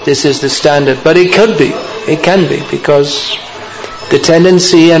this is the standard, but it could be. It can be, because the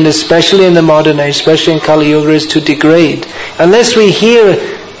tendency, and especially in the modern age, especially in Kali Yuga, is to degrade. Unless we hear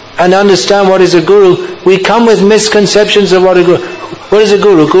and understand what is a guru, we come with misconceptions of what a guru. What is a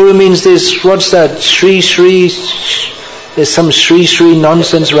guru? Guru means this, what's that? Shri. There's some Shri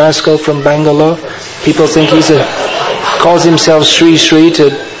nonsense rascal from Bangalore. People think calls himself Shri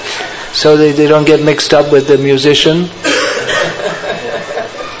so they don't get mixed up with the musician.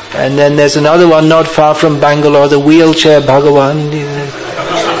 And then there's another one not far from Bangalore, the wheelchair Bhagavan.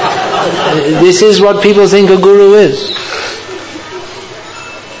 This is what people think a guru is.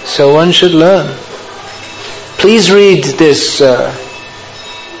 So one should learn. Please read this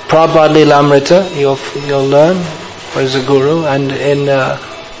Prabhupada Lilamrita. You'll learn what is a guru, and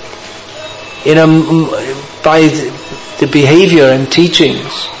by the behavior and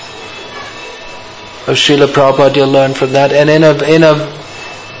teachings of Srila Prabhupada, you'll learn from that. And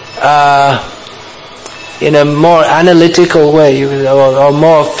in a more analytical way, or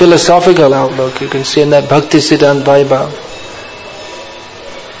more philosophical outlook, you can see in that Bhakti Siddhanta Vaibhav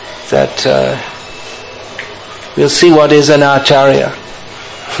that we'll see what is an acharya.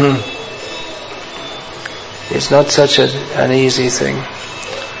 It's not such an easy thing.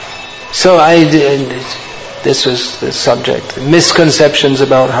 So this was the subject. Misconceptions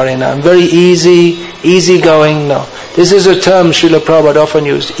about Harinama. Very easy-going. No. This is a term Srila Prabhupada often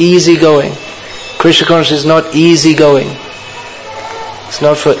used. Easy-going. Krishna consciousness is not easy-going. It's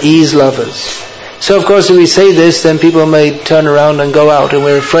not for ease lovers. So of course if we say this, then people may turn around and go out, and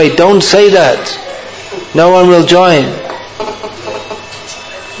we're afraid. Don't say that. No one will join.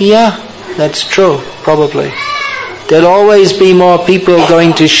 Yeah, that's true, probably. There'll always be more people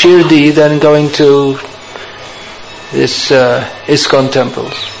going to Shirdi than going to this ISKCON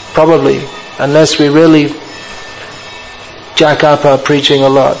temples. Probably, unless we really jack up our preaching a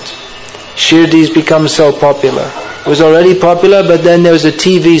lot. Shirdi's become so popular. It was already popular, but then there was a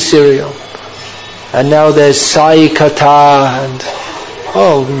TV serial. And now there's Sai Katha and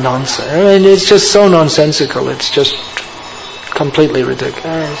nonsense. I mean, it's just so nonsensical. It's just completely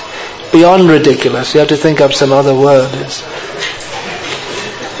ridiculous. Beyond ridiculous. You have to think up some other word.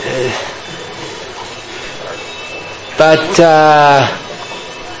 But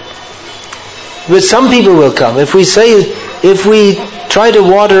some people will come. If we try to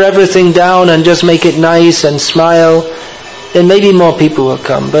water everything down and just make it nice and smile, then maybe more people will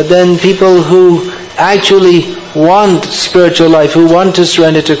come. But then people who actually want spiritual life, who want to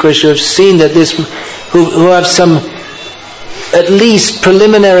surrender to Krishna, have seen that who have some at least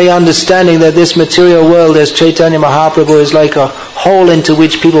preliminary understanding that this material world, as Chaitanya Mahaprabhu, is like a hole into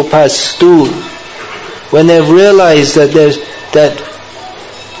which people pass stool. When they've realized that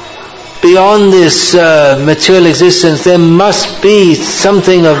beyond this material existence, there must be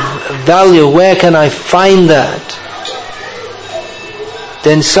something of value. Where can I find that?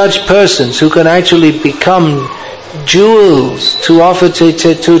 Then such persons who can actually become jewels to offer to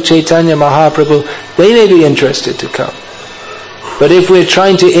Chaitanya Mahaprabhu, they may be interested to come. But if we're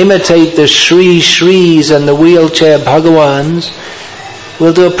trying to imitate the Shris and the wheelchair Bhagawans,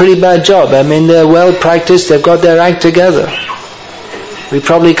 we'll do a pretty bad job. I mean, they're well practiced, they've got their act together. We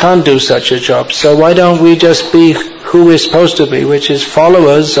probably can't do such a job. So why don't we just be who we're supposed to be, which is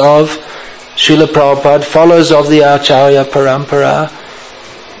followers of Srila Prabhupada, followers of the Acharya Parampara.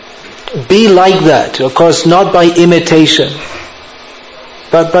 Be like that. Of course, not by imitation,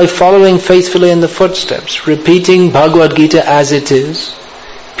 but by following faithfully in the footsteps, repeating Bhagavad Gita as it is.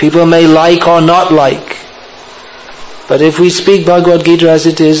 People may like or not like, but if we speak Bhagavad Gita as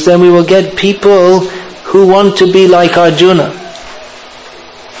it is, then we will get people who want to be like Arjuna.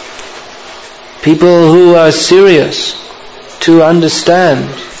 People who are serious to understand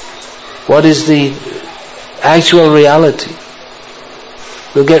what is the actual reality.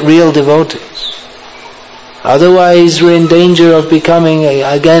 We'll get real devotees. Otherwise, we're in danger of becoming,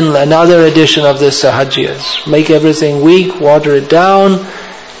 again, another edition of the Sahajiyas. Make everything weak, water it down,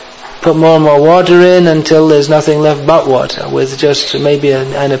 put more and more water in until there's nothing left but water, with just maybe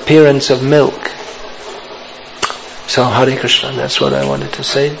an appearance of milk. So, Hare Krishna, that's what I wanted to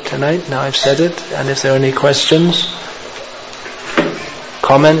say tonight. Now I've said it, and if there are any questions,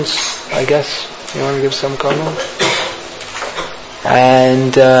 comments, I guess. You want to give some comment?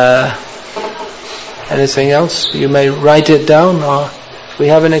 And anything else? You may write it down, or we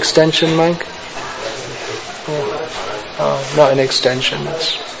have an extension mic? Oh, not an extension.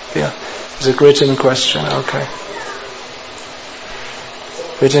 It's a written question. Okay.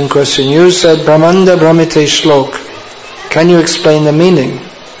 Written question. You said Brahmanda Brahmite Shlok. Can you explain the meaning?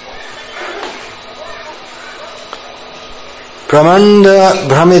 Brahmanda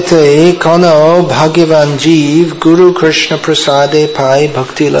Brahmite Kono Bhagavan Jeev Guru Krishna Prasade Pai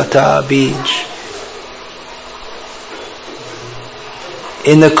Bhakti Lata Bij.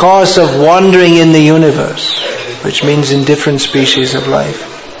 In the course of wandering in the universe, which means in different species of life,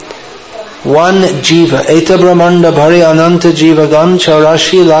 one jiva, Eta Brahmanda Bhari Ananta Jiva Gan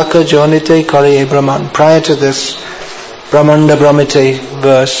Chaurashi Laka Jonite Kare Brahman. Prior to this Brahmanda Brahmite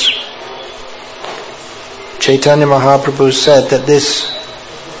verse, Chaitanya Mahaprabhu said that this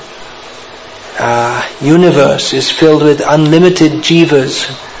universe is filled with unlimited jivas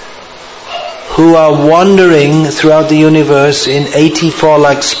who are wandering throughout the universe in 84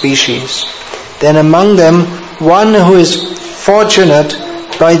 lakh species. Then among them, one who is fortunate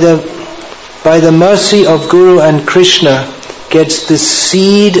by the mercy of Guru and Krishna gets the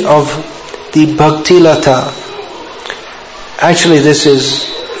seed of the Bhakti Lata. Actually, this is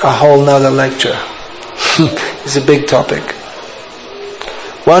a whole nother lecture. It's a big topic.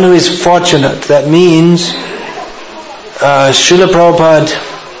 One who is fortunate, that means Srila Prabhupada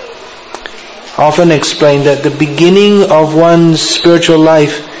often explained that the beginning of one's spiritual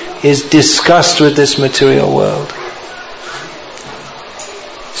life is disgust with this material world.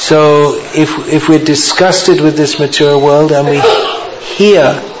 So if we're disgusted with this material world and we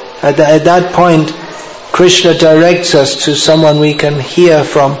hear, at that point Krishna directs us to someone we can hear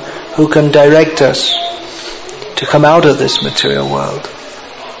from, who can direct us to come out of this material world.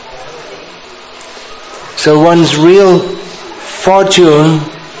 So one's real fortune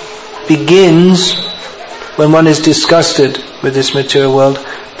begins when one is disgusted with this material world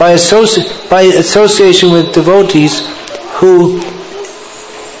by association with devotees who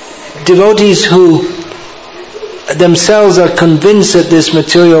themselves are convinced that this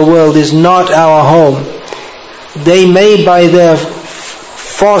material world is not our home. They may, by their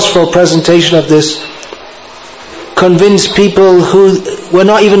forceful presentation of this, convince people who were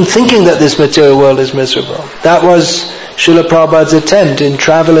not even thinking that this material world is miserable. That was Srila Prabhupada's attempt in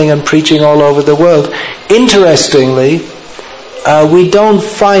traveling and preaching all over the world. Interestingly, we don't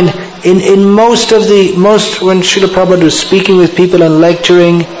find when Srila Prabhupada was speaking with people and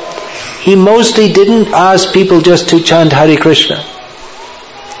lecturing, he mostly didn't ask people just to chant Hare Krishna.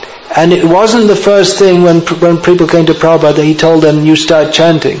 And it wasn't the first thing when people came to Prabhupada that he told them, you start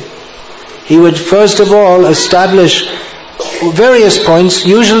chanting. He would first of all establish various points,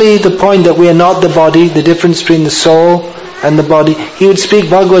 usually the point that we are not the body, the difference between the soul and the body. He would speak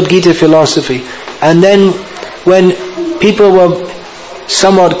Bhagavad Gita philosophy. And then when people were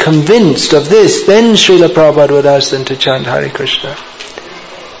somewhat convinced of this, then Srila Prabhupada would ask them to chant Hare Krishna.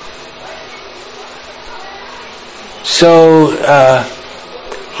 So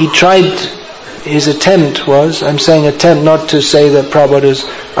he tried, his attempt was, I'm saying attempt not to say that Prabhupada is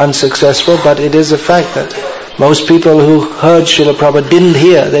unsuccessful, but it is a fact that most people who heard Srila Prabhupada didn't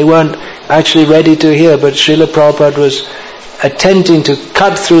hear. They weren't actually ready to hear, but Srila Prabhupada was attempting to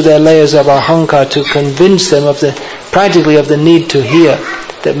cut through their layers of ahankar to convince them of the need to hear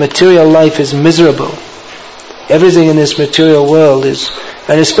that material life is miserable. Everything in this material world is,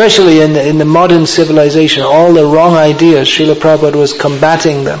 and especially in the modern civilization, all the wrong ideas, Srila Prabhupada was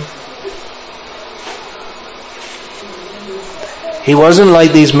combating them. He wasn't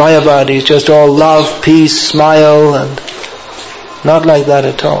like these Mayavadis, just all love, peace, smile, and not like that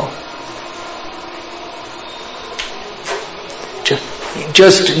at all.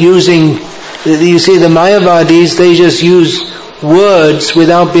 Just using, you see, the Mayavadis, they just use words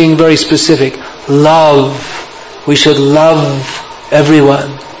without being very specific. Love, we should love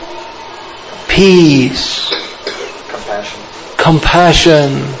everyone. Peace.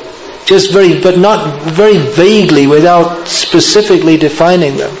 Compassion. Just but not very vaguely, without specifically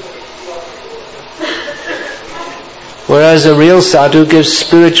defining them. Whereas a real sadhu gives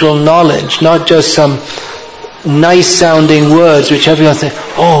spiritual knowledge, not just some nice sounding words which everyone thinks,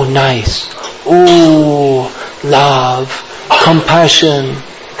 oh nice, love, compassion,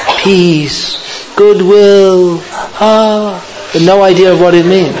 peace, goodwill, but no idea of what it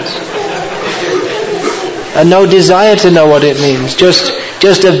means. And no desire to know what it means, just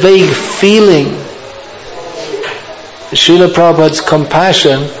a vague feeling. Srila Prabhupada's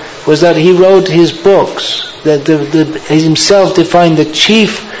compassion was that he wrote his books, that he himself defined the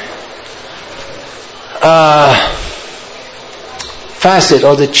chief facet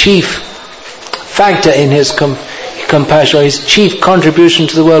or the chief factor in his compassion, or his chief contribution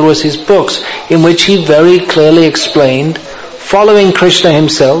to the world was his books, in which he very clearly explained, following Krishna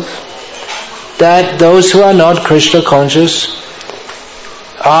himself, that those who are not Krishna conscious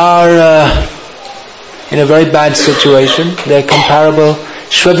are in a very bad situation. They're comparable,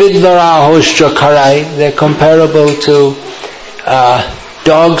 Shvavidvarahoshtra Karai, they're comparable to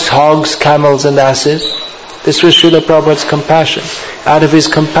dogs, hogs, camels and asses. This was Srila Prabhupada's compassion. Out of his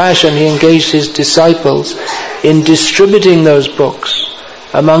compassion, he engaged his disciples in distributing those books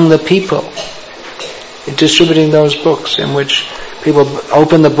among the people. In distributing those books in which people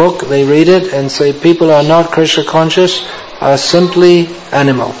open the book, they read it and say, people who are not Krishna conscious are simply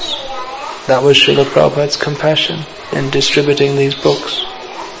animals. That was Srila Prabhupada's compassion in distributing these books.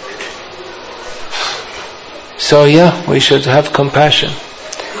 So we should have compassion.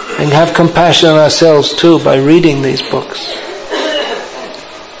 And have compassion on ourselves too by reading these books.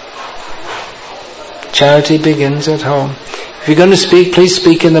 Charity begins at home. If you're going to speak, please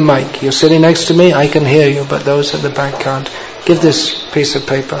speak in the mic. You're sitting next to me, I can hear you, but those at the back can't. Give this piece of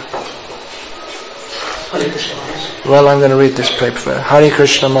paper. Well, I'm going to read this paper for Hare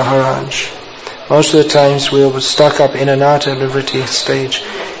Krishna Maharaj. Most of the times we were stuck up in Anatta Nivritti stage.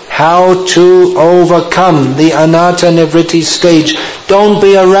 How to overcome the Anatta Nivritti stage. Don't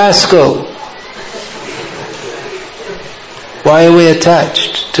be a rascal. Why are we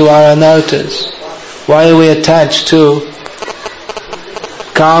attached to our anarthas? Why are we attached to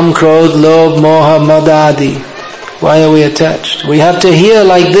Kam, Krodh, Lobh, Moha, Madadi? Why are we attached? We have to hear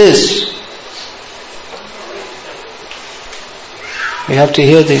like this. We have to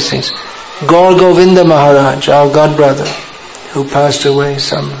hear these things. Gaur Govinda Maharaj, our god brother, who passed away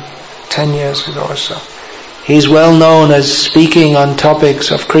some 10 years ago or so. He's well known as speaking on topics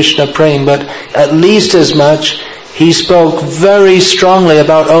of Krishna Prem, but at least as much, he spoke very strongly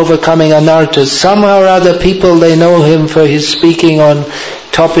about overcoming anarthas. Somehow or other people, they know him for his speaking on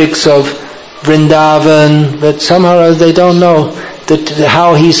topics of Vrindavan, but somehow or other they don't know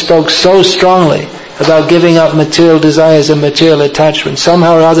how he spoke so strongly about giving up material desires and material attachment.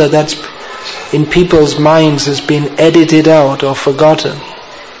 Somehow or other that's in people's minds has been edited out or forgotten.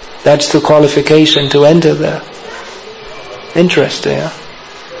 That's the qualification to enter there. Interesting, huh?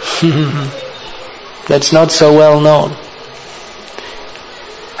 That's not so well known.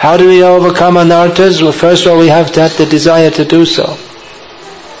 How do we overcome anarthas? Well, first of all, we have to have the desire to do so.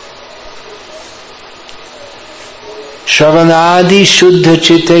 Shravanadi Shuddha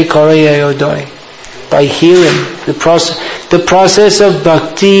Chitte Korayayodoi. By hearing. The process of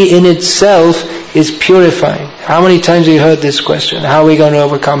bhakti in itself is purifying. How many times have you heard this question? How are we going to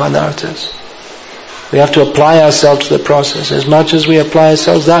overcome anarthas? We have to apply ourselves to the process. As much as we apply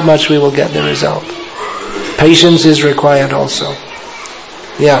ourselves, that much we will get the result. Patience is required also.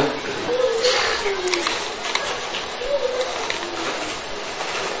 Yeah.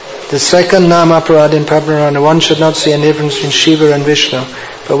 The second Namaparad in Paparana, one should not see a difference between Shiva and Vishnu,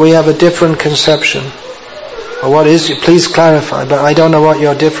 but we have a different conception. Well, what is it? Please clarify, but I don't know what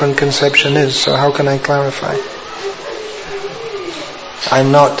your different conception is, so how can I clarify?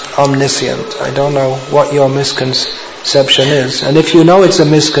 I'm not omniscient. I don't know what your misconception is. And if you know it's a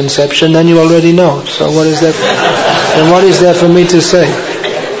misconception, then you already know. So what is there? Then what is there for me to say?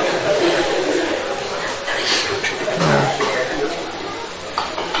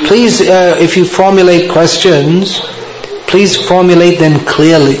 Please, if you formulate questions, please formulate them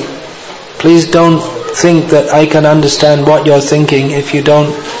clearly. Please don't think that I can understand what you're thinking if you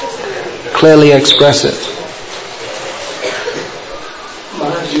don't clearly express it.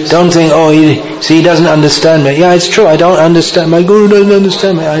 Don't think, he doesn't understand me. Yeah, it's true, I don't understand. My guru doesn't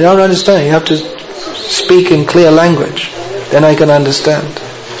understand me. I don't understand. You have to speak in clear language. Then I can understand.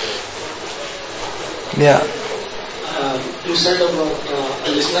 Yeah. You said about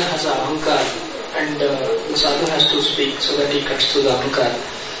the listener has a ahankar and the sadhu has to speak so that he cuts through the ahankar.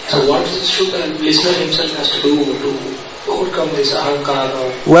 So what should the listener himself has to do to overcome this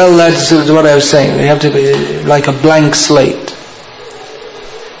ahankar? Well, that's what I was saying. We have to be like a blank slate.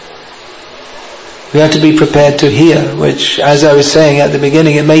 We have to be prepared to hear, which, as I was saying at the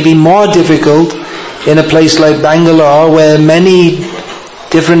beginning, it may be more difficult in a place like Bangalore where many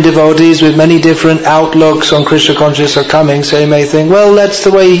different devotees with many different outlooks on Krishna consciousness are coming, so you may think, well,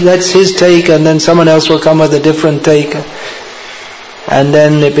 that's his take, and then someone else will come with a different take, and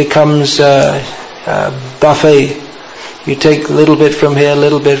then it becomes a buffet. You take a little bit from here, a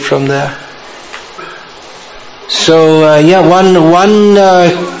little bit from there. So one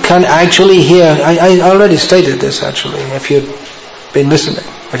can actually hear. I already stated this actually. If you've been listening,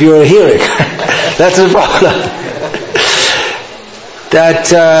 if you were hearing, that's the problem.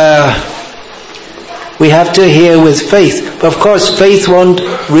 That we have to hear with faith. But of course,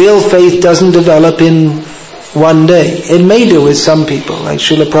 real faith doesn't develop in one day. It may do with some people. Like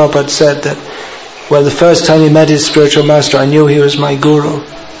Srila Prabhupada said that, well, the first time he met his spiritual master, I knew he was my guru.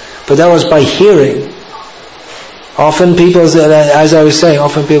 But that was by hearing. Often people say, as I was saying,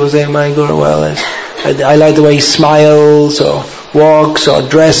 my guru, well, I like the way he smiles, or walks, or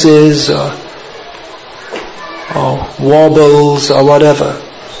dresses, or wobbles, or whatever.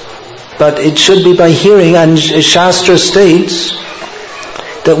 But it should be by hearing, and Shastra states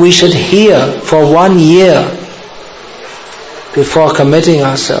that we should hear for 1 year before committing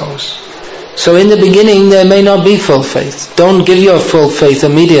ourselves. So in the beginning there may not be full faith. Don't give your full faith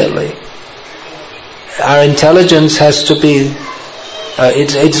immediately. Our intelligence has to be,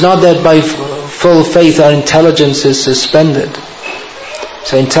 it's not that by full faith our intelligence is suspended.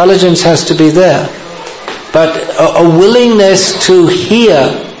 So intelligence has to be there. But a willingness to hear,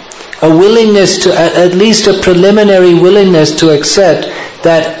 a willingness to, at least a preliminary willingness to accept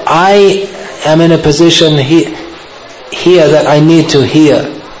that I am in a position here that I need to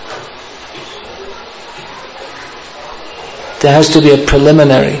hear. There has to be a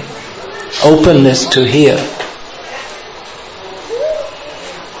preliminary openness to hear.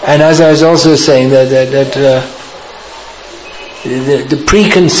 And as I was also saying, that the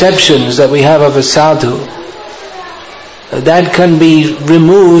preconceptions that we have of a sadhu, that can be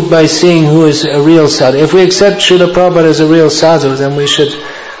removed by seeing who is a real sadhu. If we accept Srila Prabhupada as a real sadhu, then we should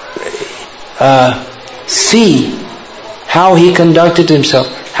see how he conducted himself,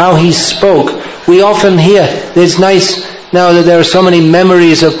 how he spoke. We often hear, it's nice now that there are so many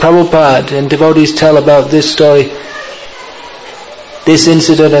memories of Prabhupada, and devotees tell about this story, this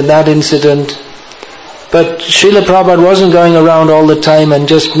incident and that incident. But Srila Prabhupada wasn't going around all the time and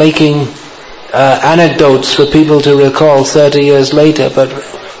just making anecdotes for people to recall 30 years later, but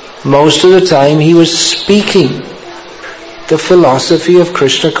most of the time he was speaking the philosophy of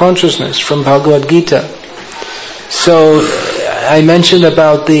Krishna consciousness from Bhagavad Gita. So I mentioned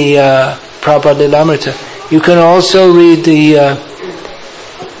about the Prabhupada Lilamrita. You can also read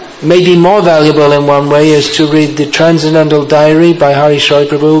maybe more valuable in one way is to read the Transcendental Diary by Hari Shai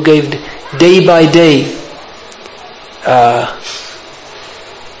Prabhu, who gave day by day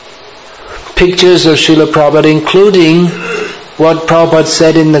pictures of Srila Prabhupada, including what Prabhupada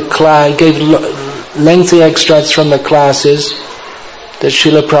said in the class, gave lengthy extracts from the classes that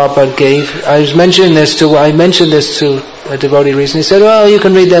Srila Prabhupada gave. I mentioned this to a devotee recently. He said, well, you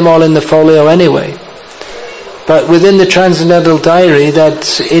can read them all in the folio anyway. But within the Transcendental Diary,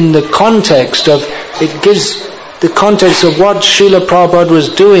 that's in the context of, it gives the context of what Srila Prabhupada was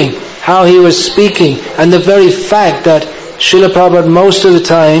doing, how he was speaking, and the very fact that Srila Prabhupada most of the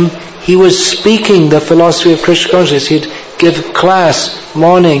time, he was speaking the philosophy of Krishna consciousness. He'd give class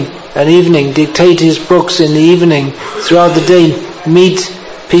morning and evening, dictate his books in the evening, throughout the day, meet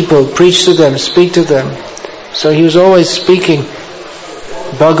people, preach to them, speak to them. So he was always speaking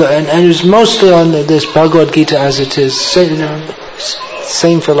and it was mostly on this Bhagavad Gita as it is,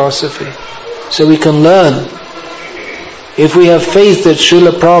 same philosophy. So we can learn. If we have faith that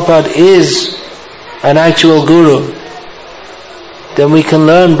Srila Prabhupada is an actual guru, then we can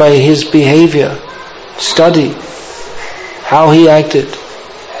learn by his behavior, study how he acted,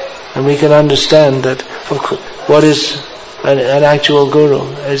 and we can understand that what is an actual guru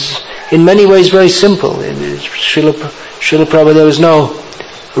is in many ways very simple. In Srila Prabhupada there was no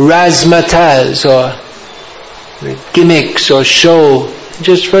razzmatazz or gimmicks or show,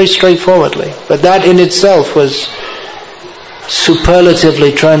 just very straightforwardly. But that in itself was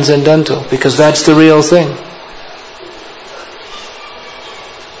superlatively transcendental, because that's the real thing.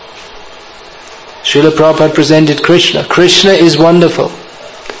 Srila Prabhupada presented Krishna. Krishna is wonderful.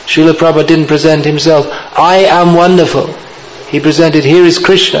 Srila Prabhupada didn't present himself. I am wonderful. He presented, here is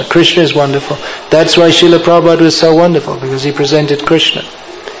Krishna. Krishna is wonderful. That's why Srila Prabhupada was so wonderful, because he presented Krishna.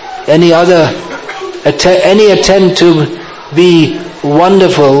 Any attempt to be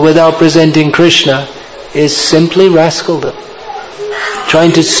wonderful without presenting Krishna is simply rascaldom.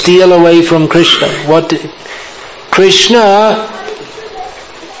 Trying to steal away from Krishna. Krishna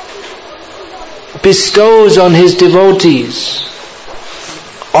bestows on his devotees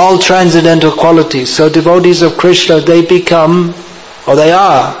all transcendental qualities. So devotees of Krishna, they become, or they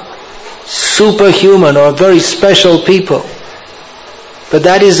are, superhuman or very special people. But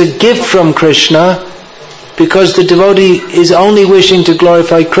that is a gift from Krishna, because the devotee is only wishing to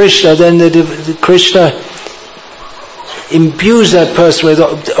glorify Krishna, then the Krishna imbues that person with,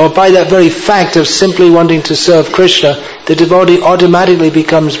 or by that very fact of simply wanting to serve Krishna, the devotee automatically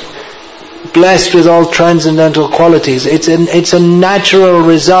becomes blessed with all transcendental qualities. It's a natural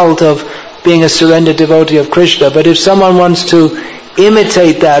result of being a surrendered devotee of Krishna. But if someone wants to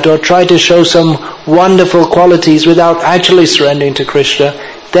imitate that or try to show some wonderful qualities without actually surrendering to Krishna,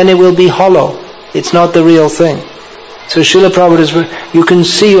 then it will be hollow. It's not the real thing. So Srila Prabhupada you can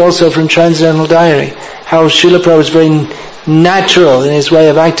see also from Transcendental Diary how Srila Prabhupada was very natural in his way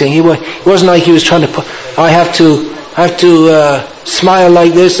of acting. He wasn't like he was trying to put, I have to smile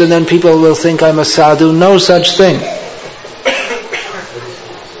like this and then people will think I'm a sadhu. No such thing.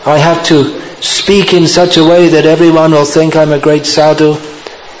 I have to speak in such a way that everyone will think I'm a great sadhu.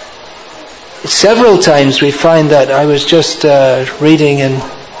 Several times we find that. I was just reading in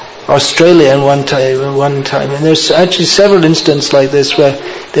Australia one time, and there's actually several instances like this where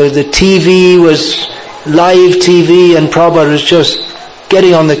the TV was live TV and Prabhupada was just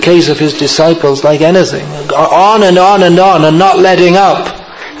getting on the case of his disciples like anything, on and on and on, and not letting up,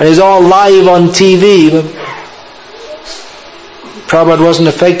 and it's all live on TV. But Prabhupada wasn't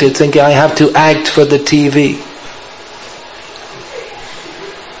affected, thinking I have to act for the TV.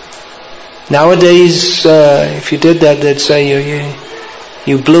 Nowadays, if you did that, they'd say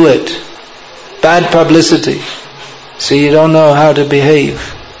you blew it. Bad publicity. So you don't know how to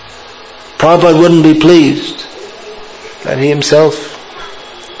behave. Prabhupada wouldn't be pleased. But he himself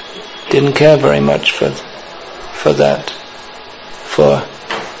didn't care very much for that. For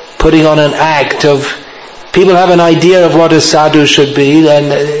putting on an act of... People have an idea of what a sadhu should be,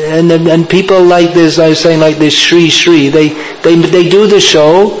 and people like this, I was saying like this Sri, they do the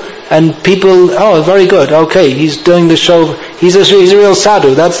show, and people, oh, very good, okay, he's doing the show, he's a real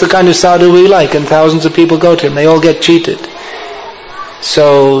sadhu, that's the kind of sadhu we like, and thousands of people go to him, they all get cheated.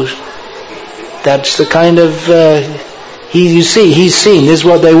 So, that's the kind of, he's seen, this is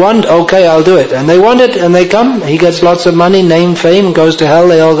what they want, okay, I'll do it. And they want it, and they come, he gets lots of money, name, fame, goes to hell,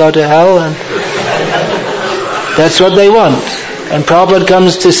 they all go to hell, and that's what they want. And Prabhupada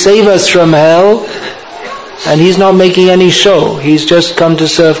comes to save us from hell, and he's not making any show. He's just come to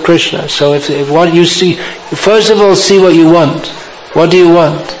serve Krishna. So if what you see, first of all, see what you want. What do you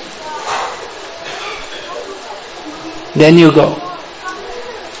want? Then you go.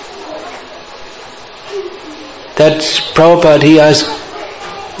 That's Prabhupada. He asked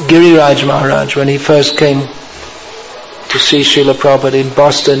Giriraj Maharaj when he first came to see Srila Prabhupada in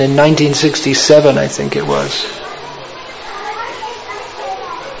Boston in 1967, I think it was.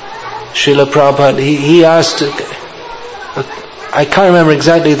 Srila Prabhupada, he asked, I can't remember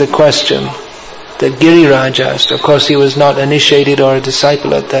exactly the question that Giriraj asked. Of course he was not initiated or a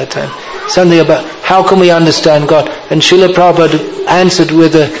disciple at that time. Something about how can we understand God? And Srila Prabhupada answered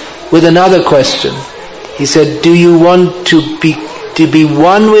with another question. He said, do you want to be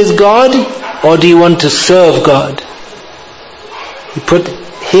one with God, or do you want to serve God? He put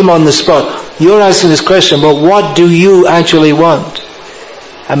him on the spot. You're asking this question, but what do you actually want?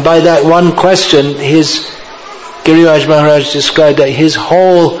 And by that one question, Giriraj Maharaj described that his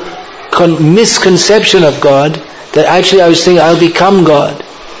whole misconception of God, that actually I was thinking I'll become God,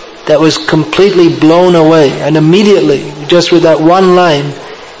 that was completely blown away. And immediately, just with that one line,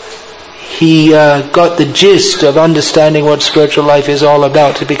 he got the gist of understanding what spiritual life is all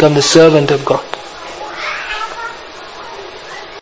about, to become the servant of God.